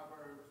or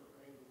Proverbs or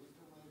any of the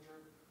wisdom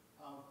literature.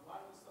 Why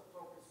was the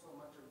focus so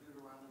much on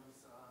Deuteronomy,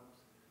 Psalms,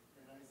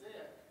 and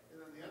Isaiah? And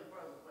then the other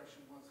part of the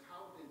question was,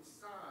 how did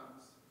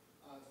Psalms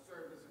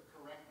serve as a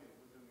corrective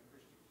within the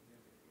Christian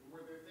community?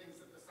 Were there things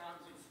that the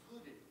Psalms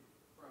excluded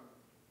from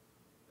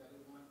that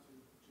it wanted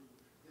to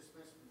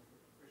dismiss from the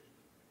Christian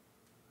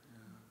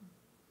community?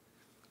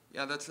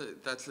 Yeah,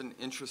 that's an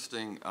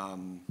interesting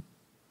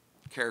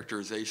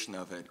characterization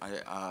of it.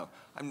 I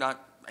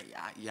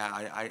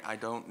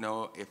don't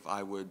know if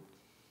I would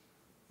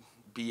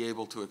be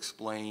able to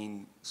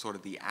explain sort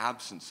of the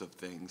absence of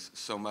things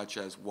so much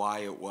as why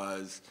it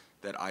was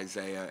that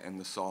Isaiah and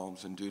the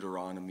Psalms and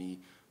Deuteronomy,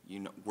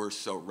 were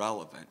so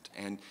relevant.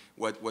 And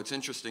what's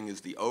interesting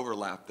is the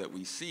overlap that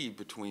we see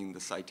between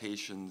the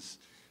citations,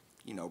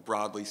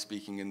 broadly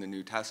speaking in the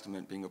New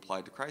Testament being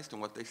applied to Christ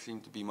and what they seem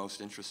to be most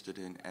interested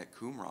in at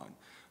Qumran.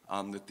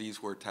 That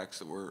these were texts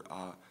that were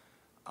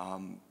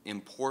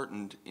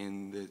important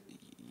in the,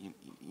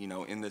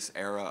 in this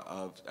era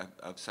of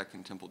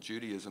Second Temple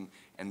Judaism,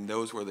 and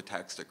those were the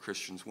texts that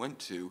Christians went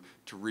to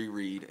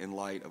reread in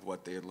light of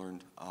what they had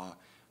learned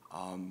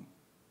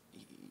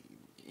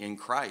in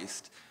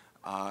Christ.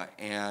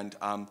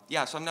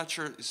 So I'm not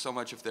sure so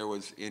much if there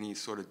was any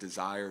sort of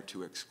desire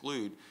to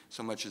exclude,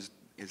 so much as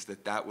is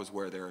that was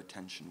where their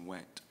attention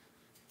went.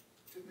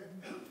 Did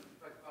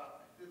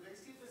they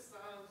see the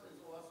Psalms as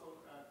also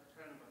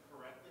kind of a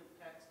corrective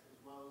text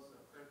as well as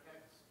a prayer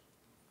text?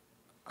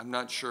 I'm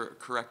not sure,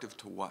 corrective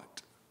to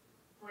what?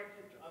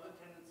 Corrective to other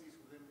tendencies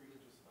within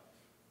religious life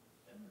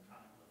at the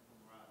time of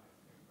Qumran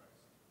and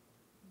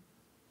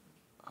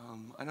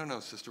Christ. I don't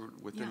know, Sister,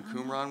 within Yeah,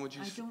 Qumran, would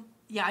you say?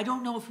 I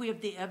don't know if we have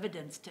the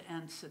evidence to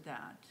answer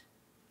that.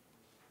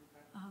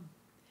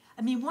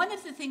 I mean, one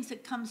of the things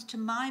that comes to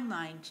my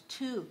mind,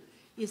 too,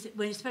 is that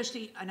when,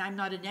 especially, and I'm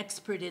not an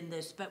expert in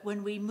this, but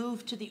when we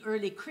move to the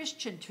early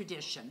Christian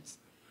traditions,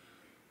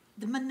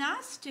 the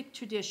monastic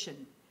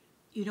tradition,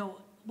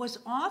 was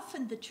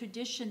often the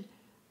tradition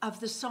of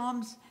the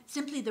Psalms,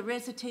 simply the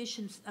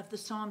recitations of the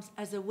Psalms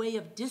as a way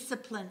of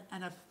discipline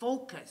and of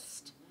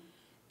focused.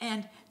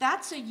 And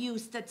that's a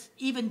use that's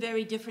even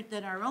very different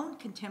than our own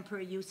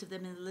contemporary use of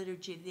them in the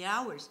Liturgy of the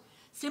Hours.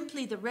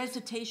 Simply the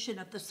recitation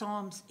of the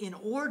Psalms in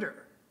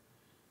order.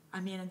 I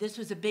mean, and this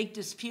was a big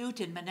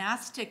dispute in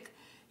monastic,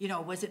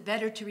 was it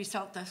better to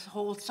recite the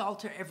whole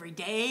Psalter every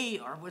day,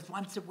 or was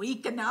once a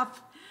week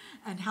enough?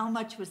 And how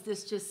much was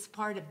this just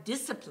part of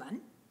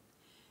discipline?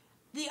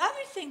 The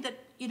other thing that,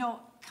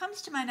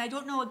 comes to mind, I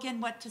don't know again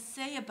what to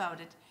say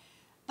about it,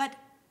 but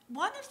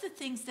one of the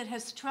things that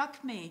has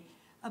struck me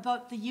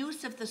about the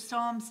use of the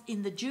Psalms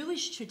in the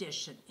Jewish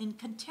tradition, in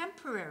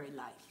contemporary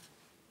life,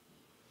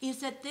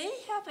 is that they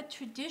have a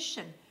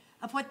tradition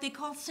of what they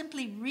call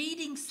simply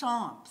reading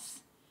Psalms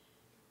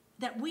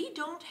that we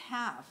don't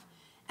have.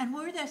 And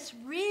where this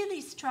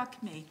really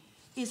struck me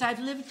is I've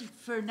lived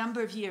for a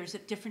number of years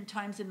at different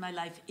times in my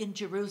life in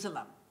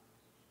Jerusalem.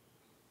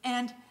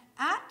 And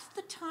at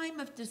the time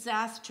of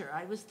disaster,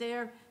 I was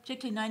there,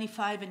 particularly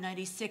 95 and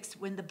 96,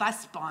 when the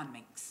bus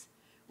bombings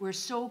were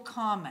so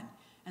common,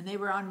 and they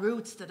were on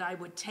routes that I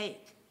would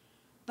take.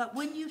 But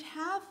when you'd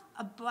have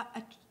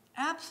a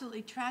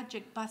absolutely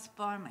tragic bus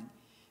bombing,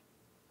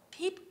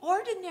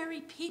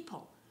 ordinary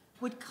people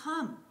would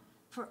come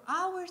for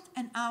hours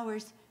and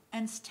hours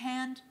and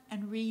stand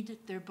and read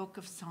their book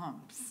of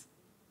Psalms.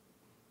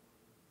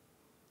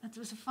 That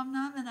was a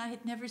phenomenon I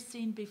had never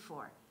seen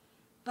before.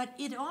 But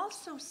it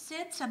also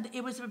said something.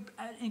 It was an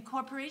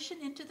incorporation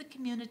into the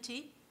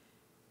community.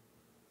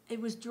 It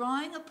was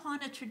drawing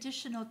upon a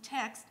traditional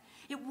text.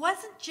 It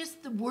wasn't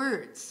just the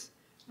words.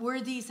 Were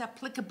these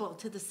applicable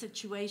to the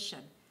situation?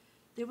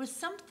 There was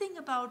something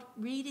about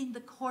reading the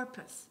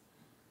corpus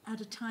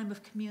at a time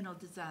of communal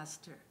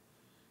disaster.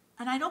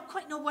 And I don't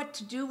quite know what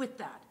to do with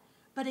that.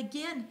 But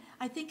again,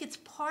 I think it's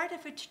part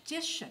of a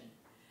tradition,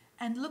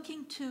 and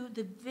looking to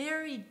the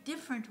very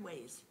different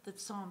ways that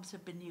Psalms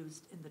have been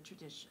used in the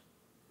tradition.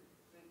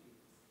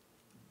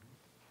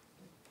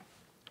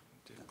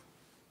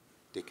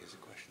 Dick has a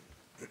question.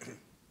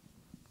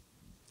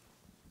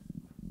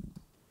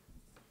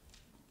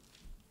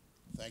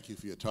 Thank you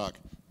for your talk.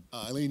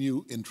 Eileen,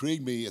 you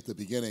intrigued me at the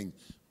beginning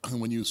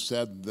when you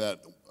said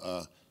that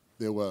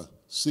there were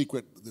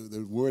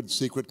the word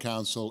secret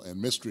counsel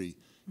and mystery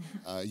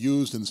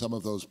used in some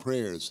of those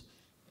prayers.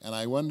 And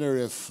I wonder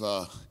if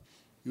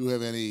you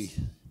have any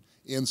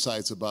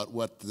insights about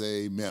what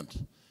they meant.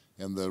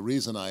 And the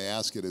reason I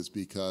ask it is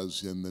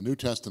because in the New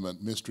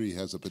Testament, mystery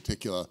has a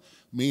particular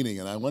meaning.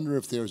 And I wonder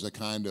if there's a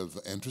kind of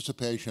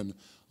anticipation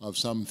of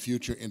some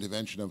future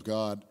intervention of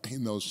God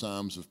in those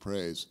Psalms of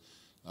praise.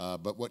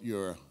 But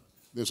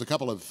there's a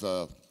couple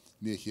of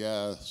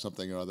Nehemiah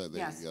something or other in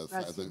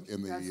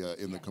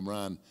the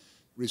Qumran,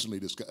 recently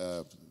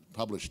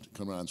published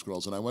Qumran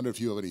scrolls, and I wonder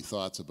if you have any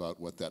thoughts about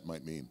what that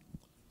might mean.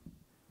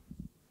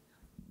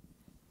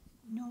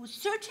 No,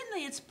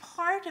 certainly it's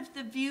part of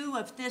the view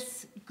of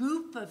this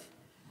group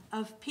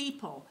of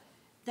people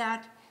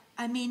that,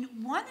 I mean,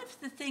 one of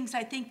the things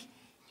I think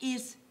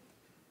is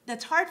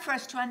that's hard for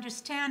us to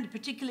understand,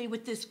 particularly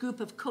with this group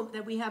of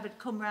that we have at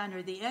Qumran,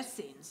 or the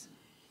Essenes,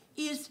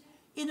 is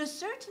in a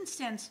certain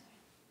sense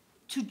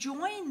to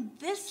join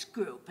this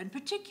group, and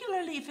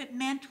particularly if it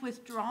meant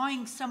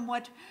withdrawing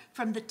somewhat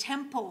from the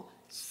temple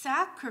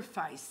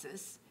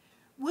sacrifices,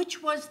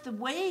 which was the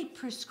way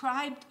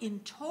prescribed in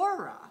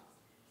Torah.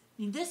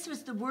 I mean, this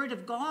was the word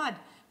of God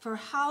for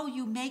how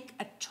you make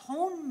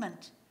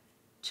atonement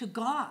to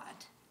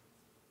God,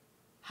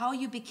 how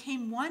you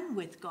became one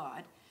with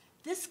God.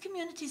 This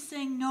community is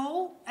saying,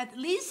 no, at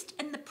least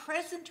in the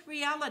present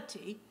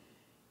reality,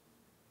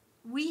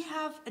 we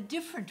have a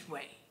different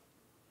way.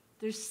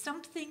 There's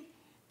something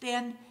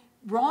then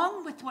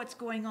wrong with what's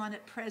going on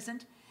at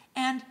present,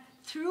 and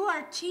through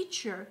our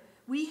teacher,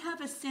 we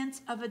have a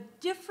sense of a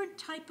different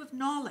type of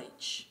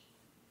knowledge.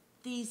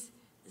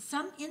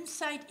 Some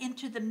insight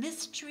into the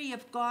mystery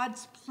of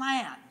God's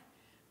plan,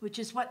 which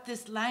is what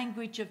this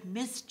language of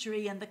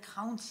mystery and the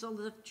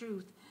counsel of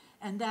truth,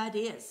 and that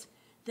is,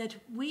 that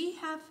we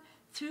have,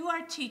 through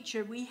our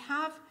teacher, we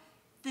have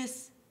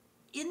this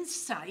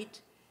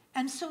insight,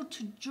 and so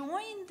to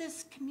join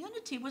this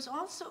community was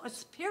also a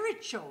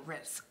spiritual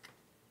risk.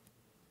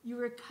 You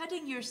were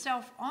cutting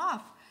yourself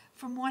off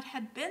from what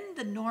had been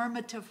the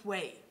normative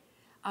way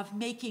of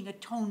making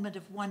atonement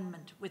of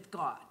one-ment with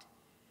God.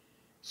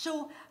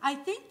 So I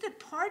think that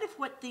part of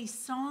what these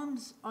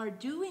Psalms are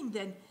doing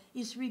then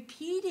is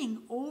repeating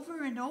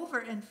over and over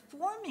and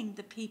forming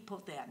the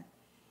people then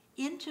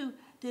into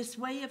this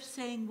way of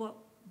saying, well,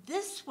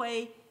 this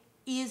way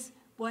is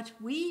what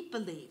we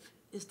believe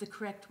is the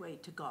correct way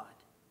to God,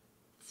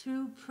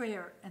 through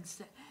prayer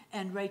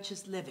and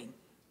righteous living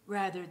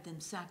rather than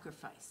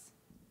sacrifice.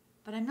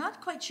 But I'm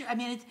not quite sure. I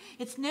mean,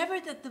 it's never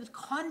that the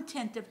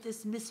content of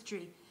this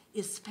mystery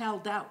is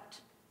spelled out,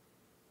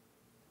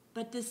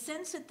 but the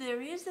sense that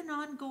there is an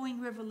ongoing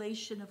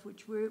revelation of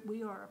which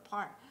we are a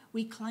part.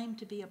 We claim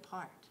to be a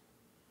part.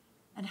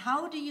 And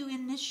how do you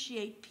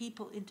initiate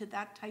people into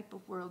that type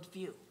of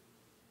worldview?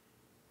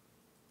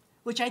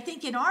 Which I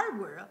think in our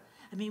world,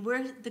 I mean,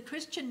 where the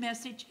Christian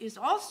message is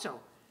also,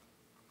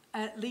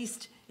 at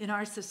least in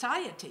our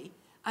society,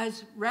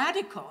 as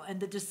radical, and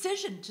the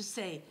decision to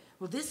say,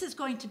 well, this is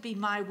going to be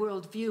my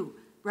worldview,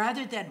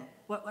 rather than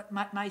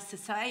what my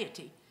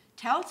society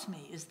tells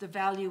me is the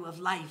value of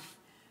life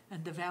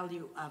and the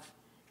value of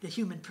the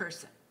human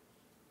person.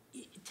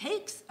 It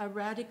takes a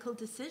radical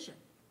decision.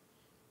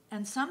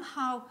 And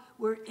somehow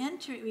we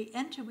enter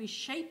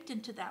shaped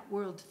into that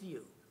worldview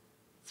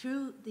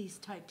through these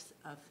types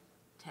of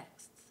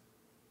texts.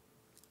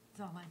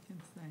 That's all I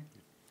can say.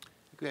 I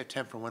think we have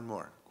time for one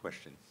more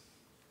question.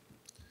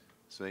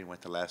 So you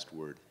want the last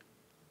word.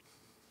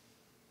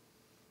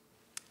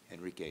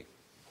 Enrique.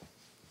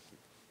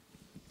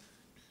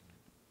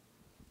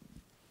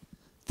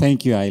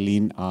 Thank you,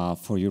 Eileen,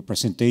 for your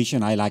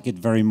presentation. I like it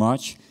very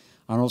much,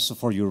 and also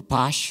for your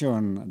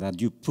passion that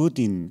you put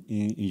in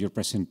your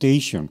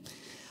presentation.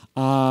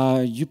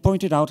 You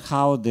pointed out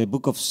how the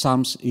book of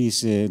Psalms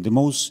is the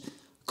most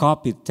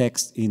copied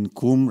text in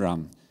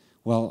Qumran.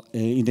 Well,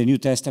 in the New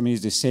Testament,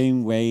 it's the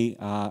same way.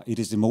 It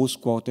is the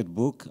most quoted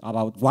book.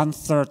 About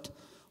 1/3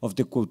 of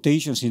the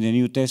quotations in the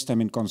New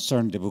Testament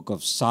concern the book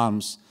of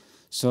Psalms,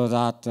 so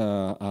that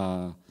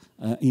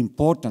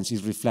importance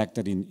is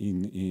reflected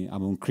in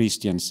among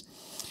Christians.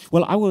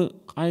 Well, I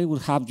will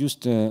have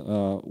just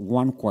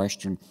one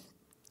question.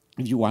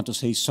 If you want to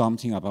say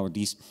something about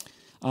this,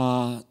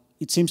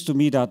 it seems to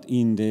me that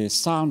in the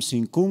Psalms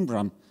in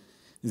Qumran,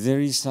 there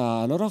is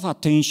a lot of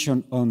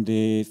attention on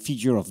the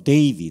figure of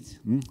David.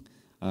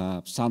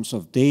 Psalms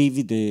of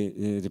David,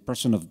 the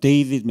person of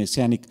David,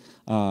 Messianic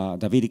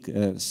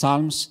Davidic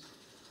Psalms.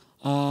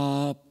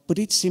 But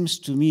it seems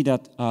to me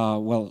that,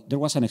 well, there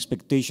was an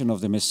expectation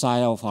of the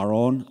Messiah of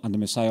Aaron and the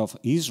Messiah of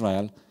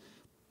Israel.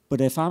 But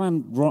if I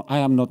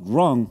am not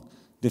wrong,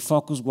 the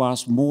focus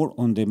was more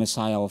on the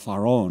Messiah of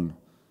Aaron.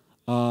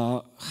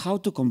 How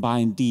to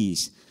combine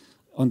these?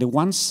 On the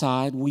one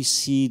side, we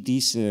see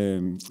this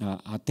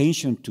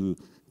attention to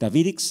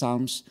Davidic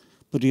Psalms,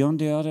 but on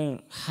the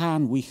other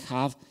hand, we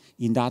have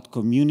in that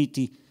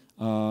community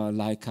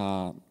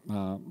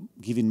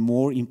giving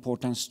more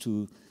importance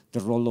to the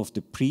role of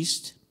the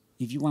priest.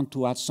 If you want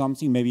to add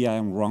something, maybe I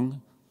am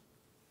wrong.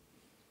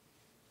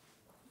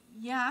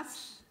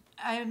 Yes.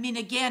 I mean,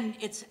 again,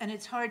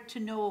 it's hard to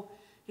know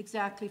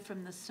exactly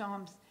from the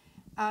Psalms.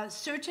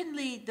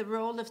 Certainly the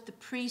role of the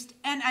priest,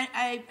 and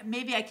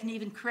maybe I can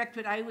even correct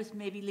what I was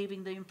maybe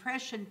leaving the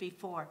impression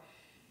before.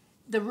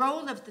 The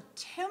role of the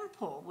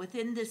temple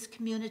within this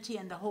community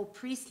and the whole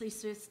priestly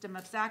system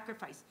of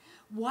sacrifice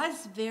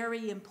was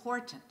very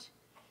important.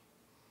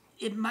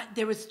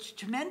 There was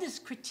tremendous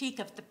critique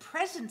of the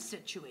present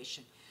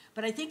situation,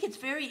 but I think it's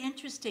very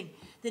interesting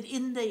that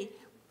in the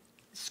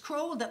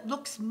scroll that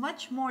looks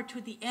much more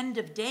to the end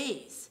of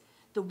days,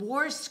 the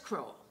war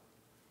scroll,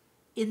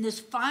 in this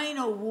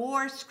final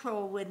war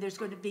scroll when there's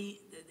going to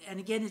be, and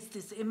again it's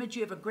this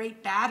imagery of a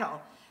great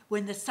battle,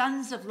 when the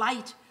sons of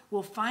light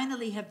will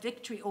finally have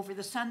victory over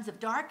the sons of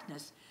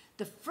darkness,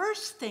 the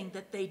first thing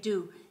that they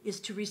do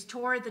is to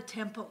restore the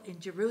temple in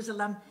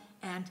Jerusalem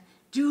and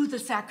do the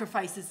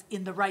sacrifices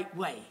in the right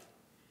way.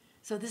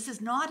 So this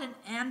is not an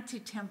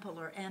anti-temple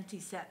or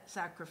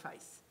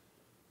anti-sacrifice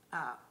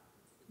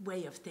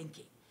way of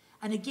thinking.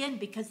 And again,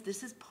 because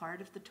this is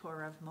part of the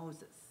Torah of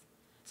Moses.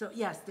 So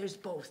yes, there's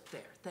both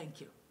there. Thank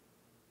you.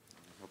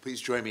 Well, please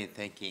join me in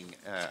thanking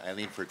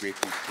Eileen for a great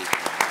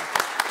presentation.